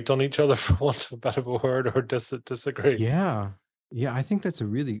grate on each other for want of a better word, or disagree? yeah, yeah, I think that's a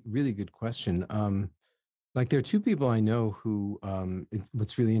really good question. Like there are two people I know who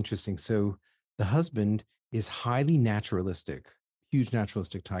what's really interesting. So the husband is highly naturalistic, huge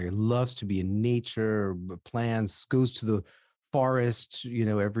naturalistic tiger, loves to be in nature, plans, goes to the forest,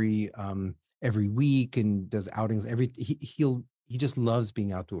 every week and does outings he just loves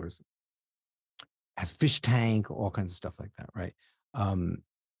being outdoors. Has fish tank, all kinds of stuff like that, right? Um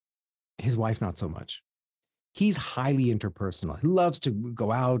his wife not so much. He's highly interpersonal. He loves to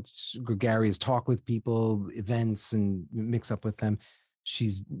go out, gregarious, talk with people, events, and mix up with them.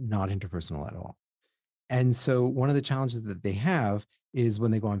 She's not interpersonal at all. And so one of the challenges that they have is when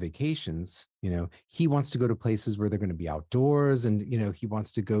they go on vacations, he wants to go to places where they're going to be outdoors, and he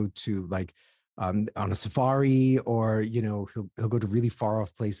wants to go to like on a safari, or he'll go to really far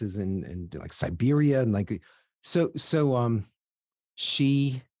off places in like Siberia, and like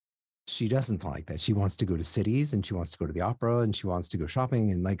she she doesn't like that. She wants to go to cities, and she wants to go to the opera, and she wants to go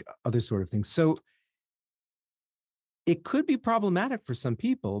shopping and like other sort of things. So it could be problematic for some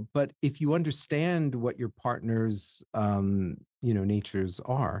people, but if you understand what your partner's natures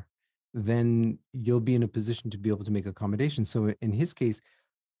are, then you'll be in a position to be able to make accommodations. So in his case,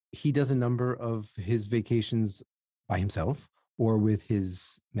 he does a number of his vacations by himself or with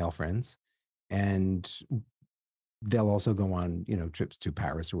his male friends, and they'll also go on trips to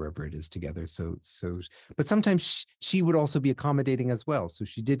Paris or wherever it is together. But sometimes she would also be accommodating as well. So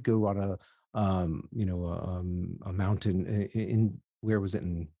she did go on a mountain in where was it,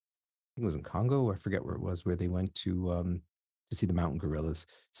 in I think it was in Congo, I forget where it was, where they went to see the mountain gorillas.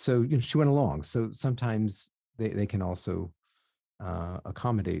 So she went along. So sometimes they can also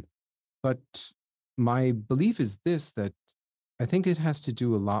accommodate. But my belief is this, that I think it has to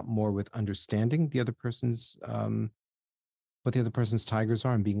do a lot more with understanding the other person's what the other person's tigers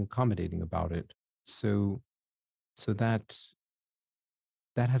are and being accommodating about it. So so that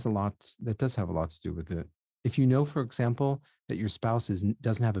has a lot that does have a lot to do with it. If you know, for example, that your spouse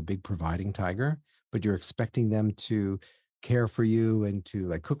doesn't have a big providing tiger, but you're expecting them to care for you and to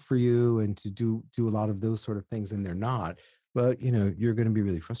like cook for you and to do a lot of those sort of things, and they're not, but you're going to be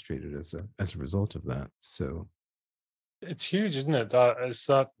really frustrated as a result of that. So It's huge, isn't it? That is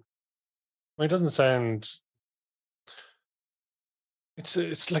that. It doesn't sound.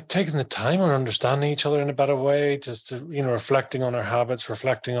 It's like taking the time and understanding each other in a better way, just to reflecting on our habits,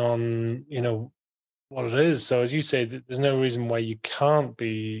 reflecting on what it is. So as you say, there's no reason why you can't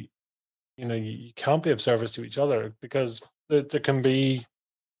be you can't be of service to each other, because there can be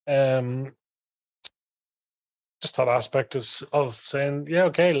um just that aspect of saying, yeah,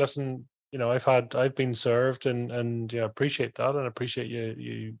 okay, listen, I've been served, and appreciate that, and appreciate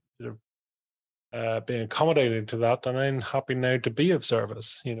you sort of being accommodating to that, and I'm happy now to be of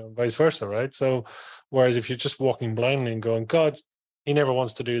service, vice versa, right? So whereas if you're just walking blindly and going, God, he never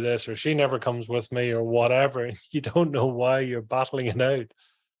wants to do this, or she never comes with me, or whatever, you don't know why you're battling it out.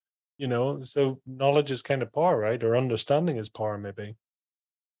 So knowledge is kind of power, right? Or understanding is power, maybe.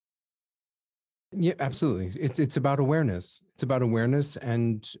 Yeah, absolutely. It's about awareness. It's about awareness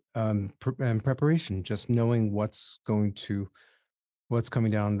and preparation. Just knowing what's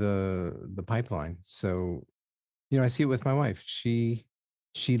coming down the pipeline. So, I see it with my wife. She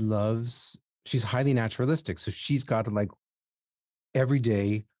loves. She's highly naturalistic, so she's got to like every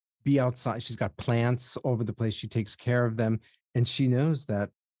day be outside. She's got plants all over the place. She takes care of them, and she knows that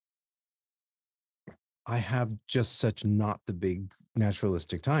I have just such not the big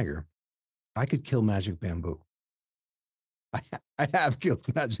naturalistic tiger. I could kill magic bamboo. I have killed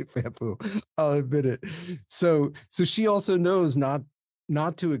magic bamboo. I'll admit it. So she also knows not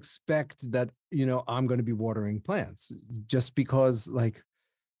to expect that I'm going to be watering plants just because like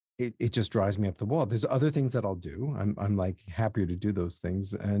it just drives me up the wall. There's other things that I'll do. I'm like happier to do those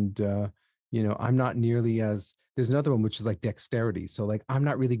things, and I'm not nearly as. There's another one which is like dexterity. So like I'm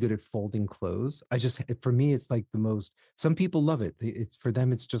not really good at folding clothes. For me it's like the most. Some people love it. It's for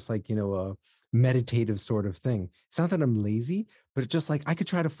them it's just like a meditative sort of thing. It's not that I'm lazy, but it's just like I could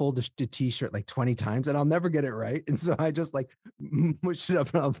try to fold a t-shirt like 20 times and I'll never get it right. And so I just like mush it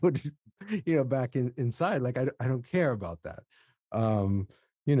up and I'll put it back inside. Like I don't care about that. Um,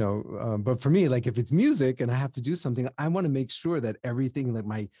 but for me, like if it's music and I have to do something, I want to make sure that everything,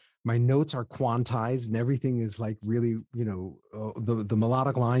 like my notes are quantized and everything is like really the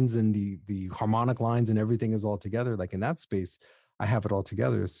melodic lines and the harmonic lines and everything is all together. Like in that space I have it all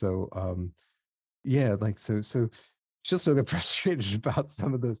together. So yeah, like so she'll still get frustrated about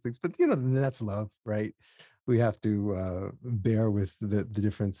some of those things, but that's love, right? We have to bear with the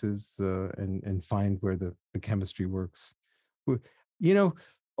differences and find where the chemistry works. you know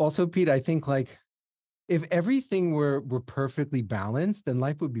Also, Pete, I think like if everything were perfectly balanced, then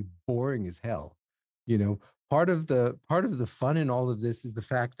life would be boring as hell. You know, part of the fun in all of this is the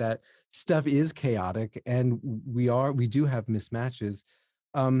fact that stuff is chaotic and we do have mismatches.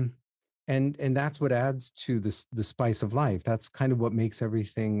 Um, and that's what adds to the spice of life. That's kind of what makes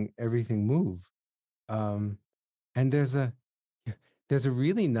everything move. Um, and there's a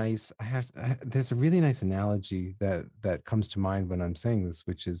really nice there's a really nice analogy that comes to mind when I'm saying this,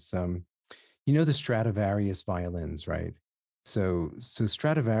 which is the Stradivarius violins, right? So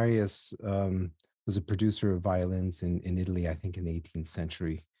Stradivarius was a producer of violins in Italy, I think in the 18th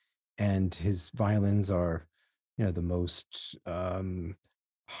century, and his violins are, the most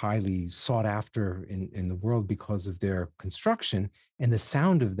highly sought after in the world because of their construction, and the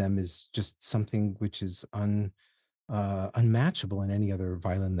sound of them is just something which is unmatchable in any other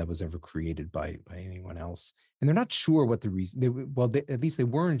violin that was ever created by anyone else. And they're not sure what the reason. At least they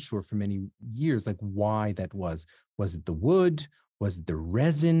weren't sure for many years, like why that was. Was it the wood? Was it the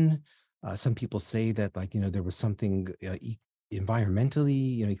resin? Some people say that, like there was something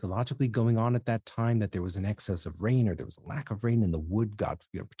environmentally, ecologically going on at that time, that there was an excess of rain or there was a lack of rain, and the wood got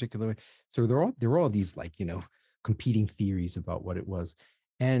particular. So there are all these like competing theories about what it was,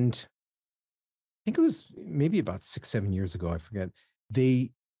 and think it was maybe about 6, 7 years ago. I forget.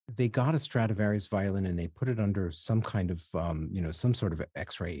 They they got a Stradivarius violin and they put it under some kind of some sort of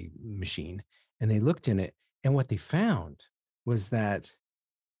X-ray machine, and they looked in it, and what they found was that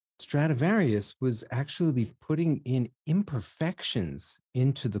Stradivarius was actually putting in imperfections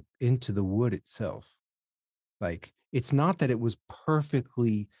into the wood itself. Like it's not that it was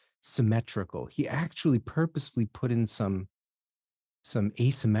perfectly symmetrical. He actually purposefully put in some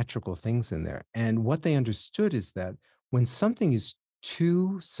asymmetrical things in there. And what they understood is that when something is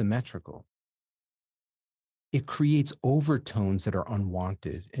too symmetrical, it creates overtones that are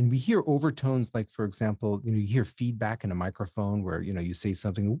unwanted. And we hear overtones like, for example, you hear feedback in a microphone where, you say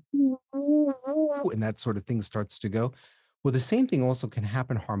something and that sort of thing starts to go. Well, the same thing also can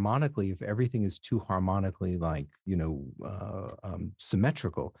happen harmonically if everything is too harmonically like,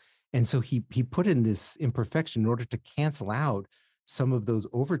 symmetrical. And so he put in this imperfection in order to cancel out some of those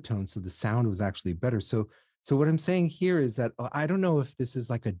overtones so the sound was actually better. So what I'm saying here is that I don't know if this is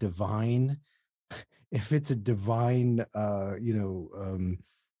like a divine if it's a divine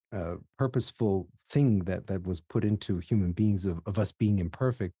purposeful thing that was put into human beings of us being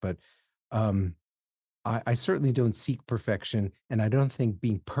imperfect, but um I certainly don't seek perfection, and I don't think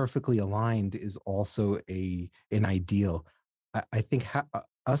being perfectly aligned is also an ideal. I think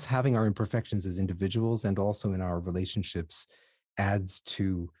us having our imperfections as individuals and also in our relationships adds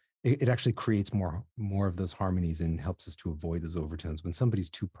to it actually creates more of those harmonies and helps us to avoid those overtones. When somebody's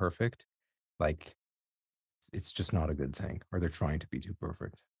too perfect, like it's just not a good thing, or they're trying to be too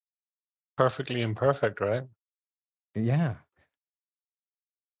perfect. Perfectly imperfect, right? Yeah.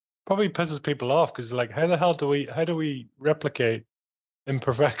 Probably pisses people off because like, how do we replicate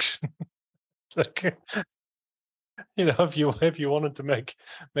imperfection. Like, if you wanted to make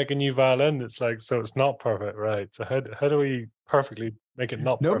a new violin, it's like, so it's not perfect, right? So how do we perfectly make it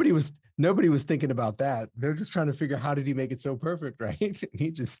not Nobody perfect? was thinking about that. They're just trying to figure out how did he make it so perfect, right?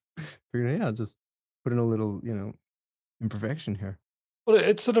 He just figured, yeah, I'll just put in a little, imperfection here. Well,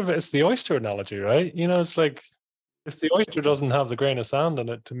 it's the oyster analogy, right? It's like, if the oyster doesn't have the grain of sand in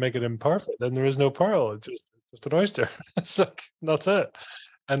it to make it imperfect, then there is no pearl. It's just an oyster. It's like, that's it.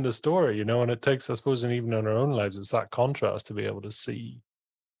 End of story, and it takes, I suppose, and even in our own lives, it's that contrast to be able to see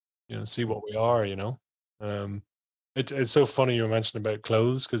what we are. Um, it's so funny you were mentioning about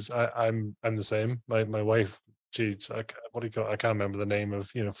clothes, because I'm the same. My wife, she's like, what do you call it? I can't remember the name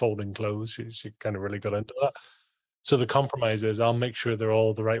of, folding clothes. She kind of really got into that. So the compromise is, I'll make sure they're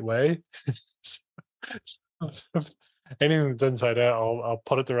all the right way. So anything that's inside out, I'll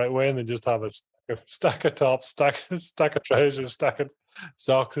put it the right way, and then just have a stack of tops, stack of trousers, stack of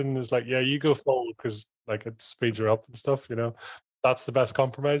socks, and it's like, yeah, you go forward, because like it speeds her up and stuff. That's the best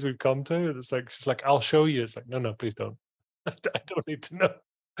compromise we've come to. And it's like, she's like, I'll show you. It's like, no, no, please don't. I don't need to know.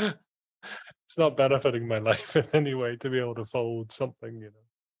 It's not benefiting my life in any way to be able to fold something.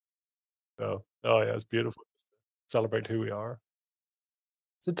 So, oh yeah, it's beautiful. Celebrate who we are.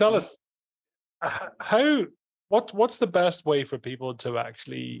 So tell us, how what's the best way for people to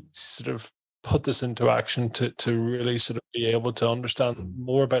actually sort of put this into action, to really sort of be able to understand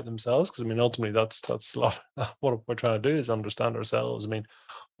more about themselves? Because I mean, ultimately, that's a lot. What we're trying to do is understand ourselves. I mean,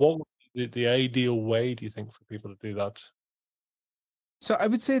 what would be the ideal way, do you think, for people to do that? So I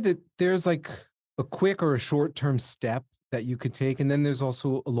would say that there's like a quick or a short term step that you could take, and then there's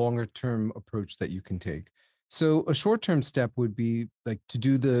also a longer term approach that you can take. So a short term step would be like to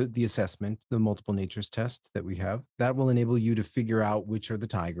do the assessment, the multiple natures test that we have. That will enable you to figure out which are the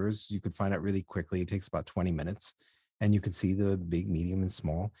tigers. You could find out really quickly. It takes about 20 minutes. And you can see the big, medium, and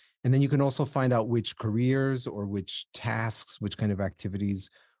small. And then you can also find out which careers or which tasks, which kind of activities,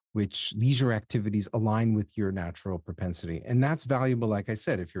 which leisure activities align with your natural propensity. And that's valuable, like I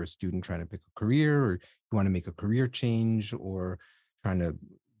said, if you're a student trying to pick a career, or you want to make a career change, or trying to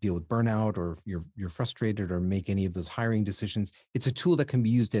deal with burnout, or you're frustrated, or make any of those hiring decisions. It's a tool that can be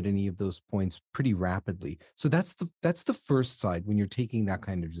used at any of those points pretty rapidly. So that's the first side when you're taking that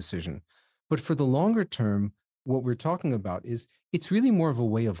kind of decision. But for the longer term, what we're talking about is it's really more of a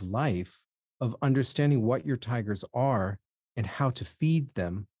way of life, of understanding what your tigers are and how to feed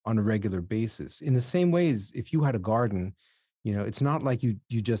them on a regular basis. In the same way as if you had a garden, it's not like you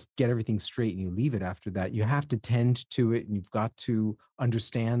just get everything straight and you leave it after that. You have to tend to it, and you've got to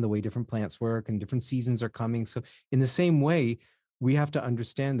understand the way different plants work and different seasons are coming. So in the same way, we have to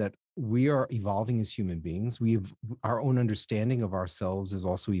understand that we are evolving as human beings. Our own understanding of ourselves is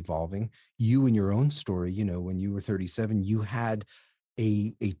also evolving. You, in your own story, when you were 37, you had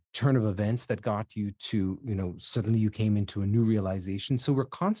a turn of events that got you to, suddenly you came into a new realization. So we're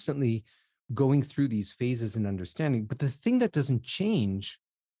constantly going through these phases and understanding. But the thing that doesn't change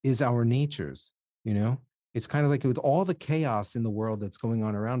is our natures, you know? It's kind of like with all the chaos in the world that's going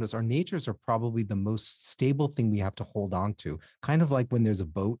on around us, our natures are probably the most stable thing we have to hold on to. Kind of like when there's a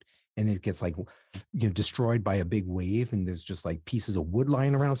boat and it gets like, destroyed by a big wave, and there's just like pieces of wood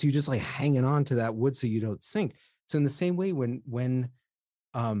lying around. So you're just like hanging on to that wood so you don't sink. So in the same way,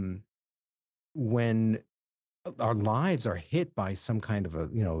 um, when our lives are hit by some kind of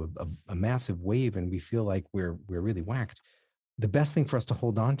a massive wave, and we feel like we're really whacked, the best thing for us to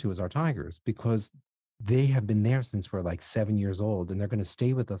hold on to is our tigers, because they have been there since we're like 7 years old, and they're going to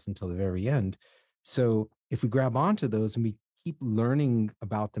stay with us until the very end. So if we grab onto those and we keep learning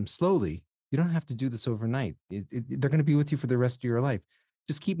about them slowly, you don't have to do this overnight. They're going to be with you for the rest of your life.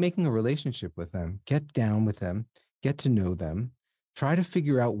 Just keep making a relationship with them, get down with them, get to know them, try to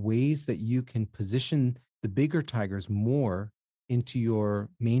figure out ways that you can position the bigger tigers more into your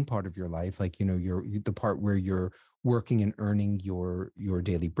main part of your life, like the part where you're working and earning your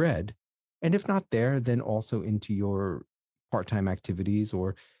daily bread. And if not there, then also into your part-time activities,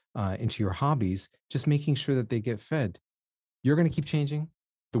 or into your hobbies, just making sure that they get fed. You're going to keep changing.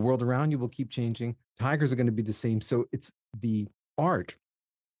 The world around you will keep changing. Tigers are going to be the same. So it's the art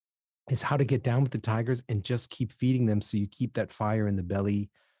is how to get down with the tigers and just keep feeding them, so you keep that fire in the belly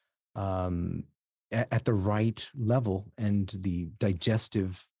um, at the right level, and the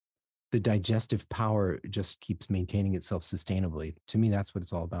digestive power just keeps maintaining itself sustainably. To me, that's what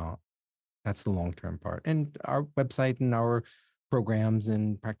it's all about. That's the long-term part. And our website and our programs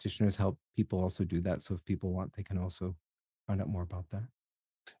and practitioners help people also do that. So if people want, they can also find out more about that.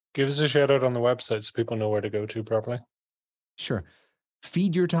 Give us a shout out on the website so people know where to go to properly. Sure.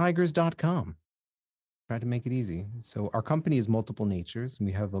 Feedyourtigers.com. Try to make it easy. So our company is Multiple Natures, and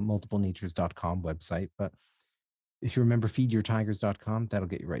we have a multiplenatures.com website. But if you remember feedyourtigers.com, that'll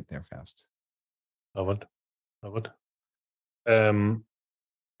get you right there fast. Love it. Love it.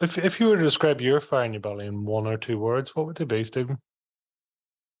 If you were to describe your fire in your belly in 1 or 2 words, what would they be, Stephen?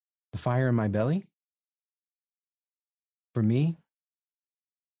 The fire in my belly, for me,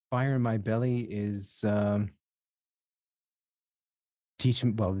 fire in my belly is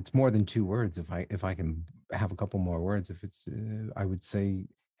teaching. Well, it's more than 2 words. If I can have a couple more words, if it's, I would say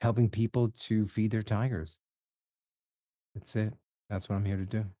helping people to feed their tigers. That's it. That's what I'm here to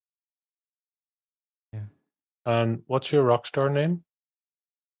do. Yeah. And what's your rock star name?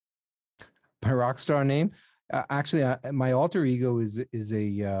 My rock star name, actually, my alter ego is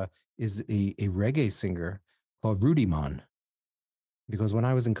a reggae singer called Rudy Man. Because when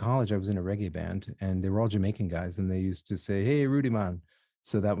I was in college, I was in a reggae band, and they were all Jamaican guys, and they used to say, "Hey, Rudy Man."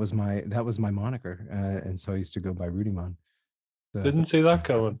 So that was my moniker, and so I used to go by Rudy Man. So. Didn't see that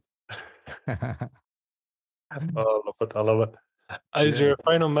coming. Oh, I love it. I love it. Is there a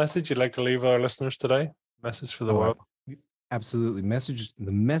final message you'd like to leave our listeners today? Message for the world? Absolutely.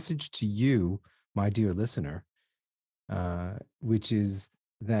 The message to you, my dear listener, which is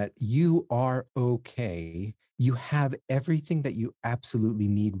that you are okay. You have everything that you absolutely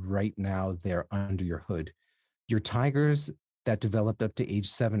need right now there under your hood. Your tigers that developed up to age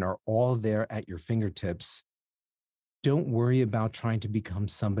 7 are all there at your fingertips. Don't worry about trying to become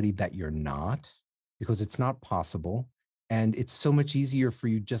somebody that you're not, because it's not possible. And it's so much easier for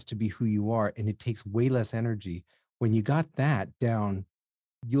you just to be who you are. And it takes way less energy. When you got that down,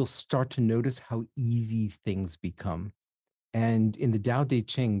 you'll start to notice how easy things become. And in the Tao Te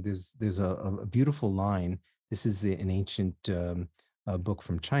Ching, there's a beautiful line. This is an ancient book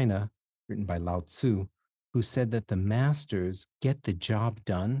from China written by Lao Tzu, who said that the masters get the job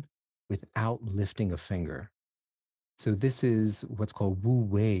done without lifting a finger. So this is what's called Wu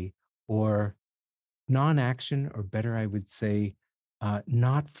Wei, or non-action, or better, I would say,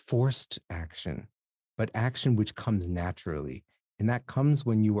 not forced action, but action which comes naturally. And that comes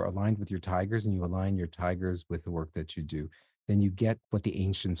when you are aligned with your tigers, and you align your tigers with the work that you do. Then you get what the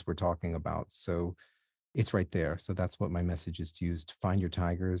ancients were talking about. So it's right there. So that's what my message is to use: to find your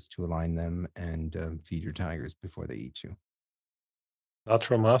tigers, to align them, and feed your tigers before they eat you.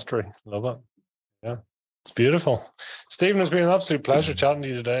 Natural mastery. Love it. Yeah. It's beautiful. Stephen, it's been an absolute pleasure chatting to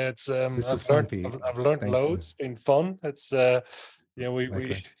you today. It's I've learned loads. It's been fun. It's we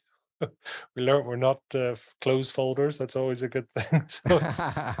learned we're not clothes folders. That's always a good thing. So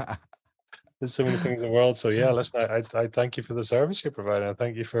there's so many things in the world. So yeah, listen, I thank you for the service you provide. I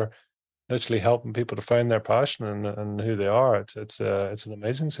thank you for literally helping people to find their passion and who they are. It's an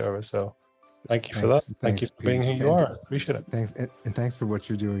amazing service. So thank you for that. Thank you for being who you are. Appreciate it. Thanks, and thanks for what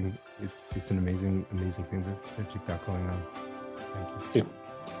you're doing. It's an amazing thing that you've got going on. Thank you.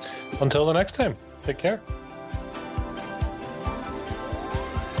 Until the next time, take care.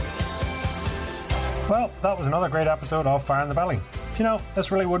 Well, that was another great episode of Fire in the Belly. You know,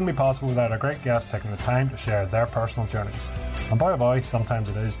 this really wouldn't be possible without our great guests taking the time to share their personal journeys. And boy, oh boy, sometimes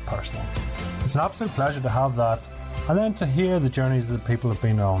it is personal. It's an absolute pleasure to have that, and then to hear the journeys that people have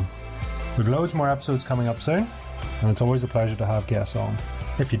been on. We've loads more episodes coming up soon, and it's always a pleasure to have guests on.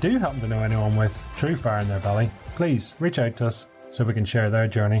 If you do happen to know anyone with true fire in their belly, please reach out to us so we can share their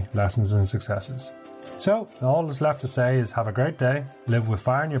journey, lessons and successes. So, all that's left to say is have a great day, live with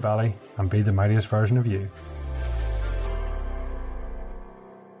fire in your belly, and be the mightiest version of you.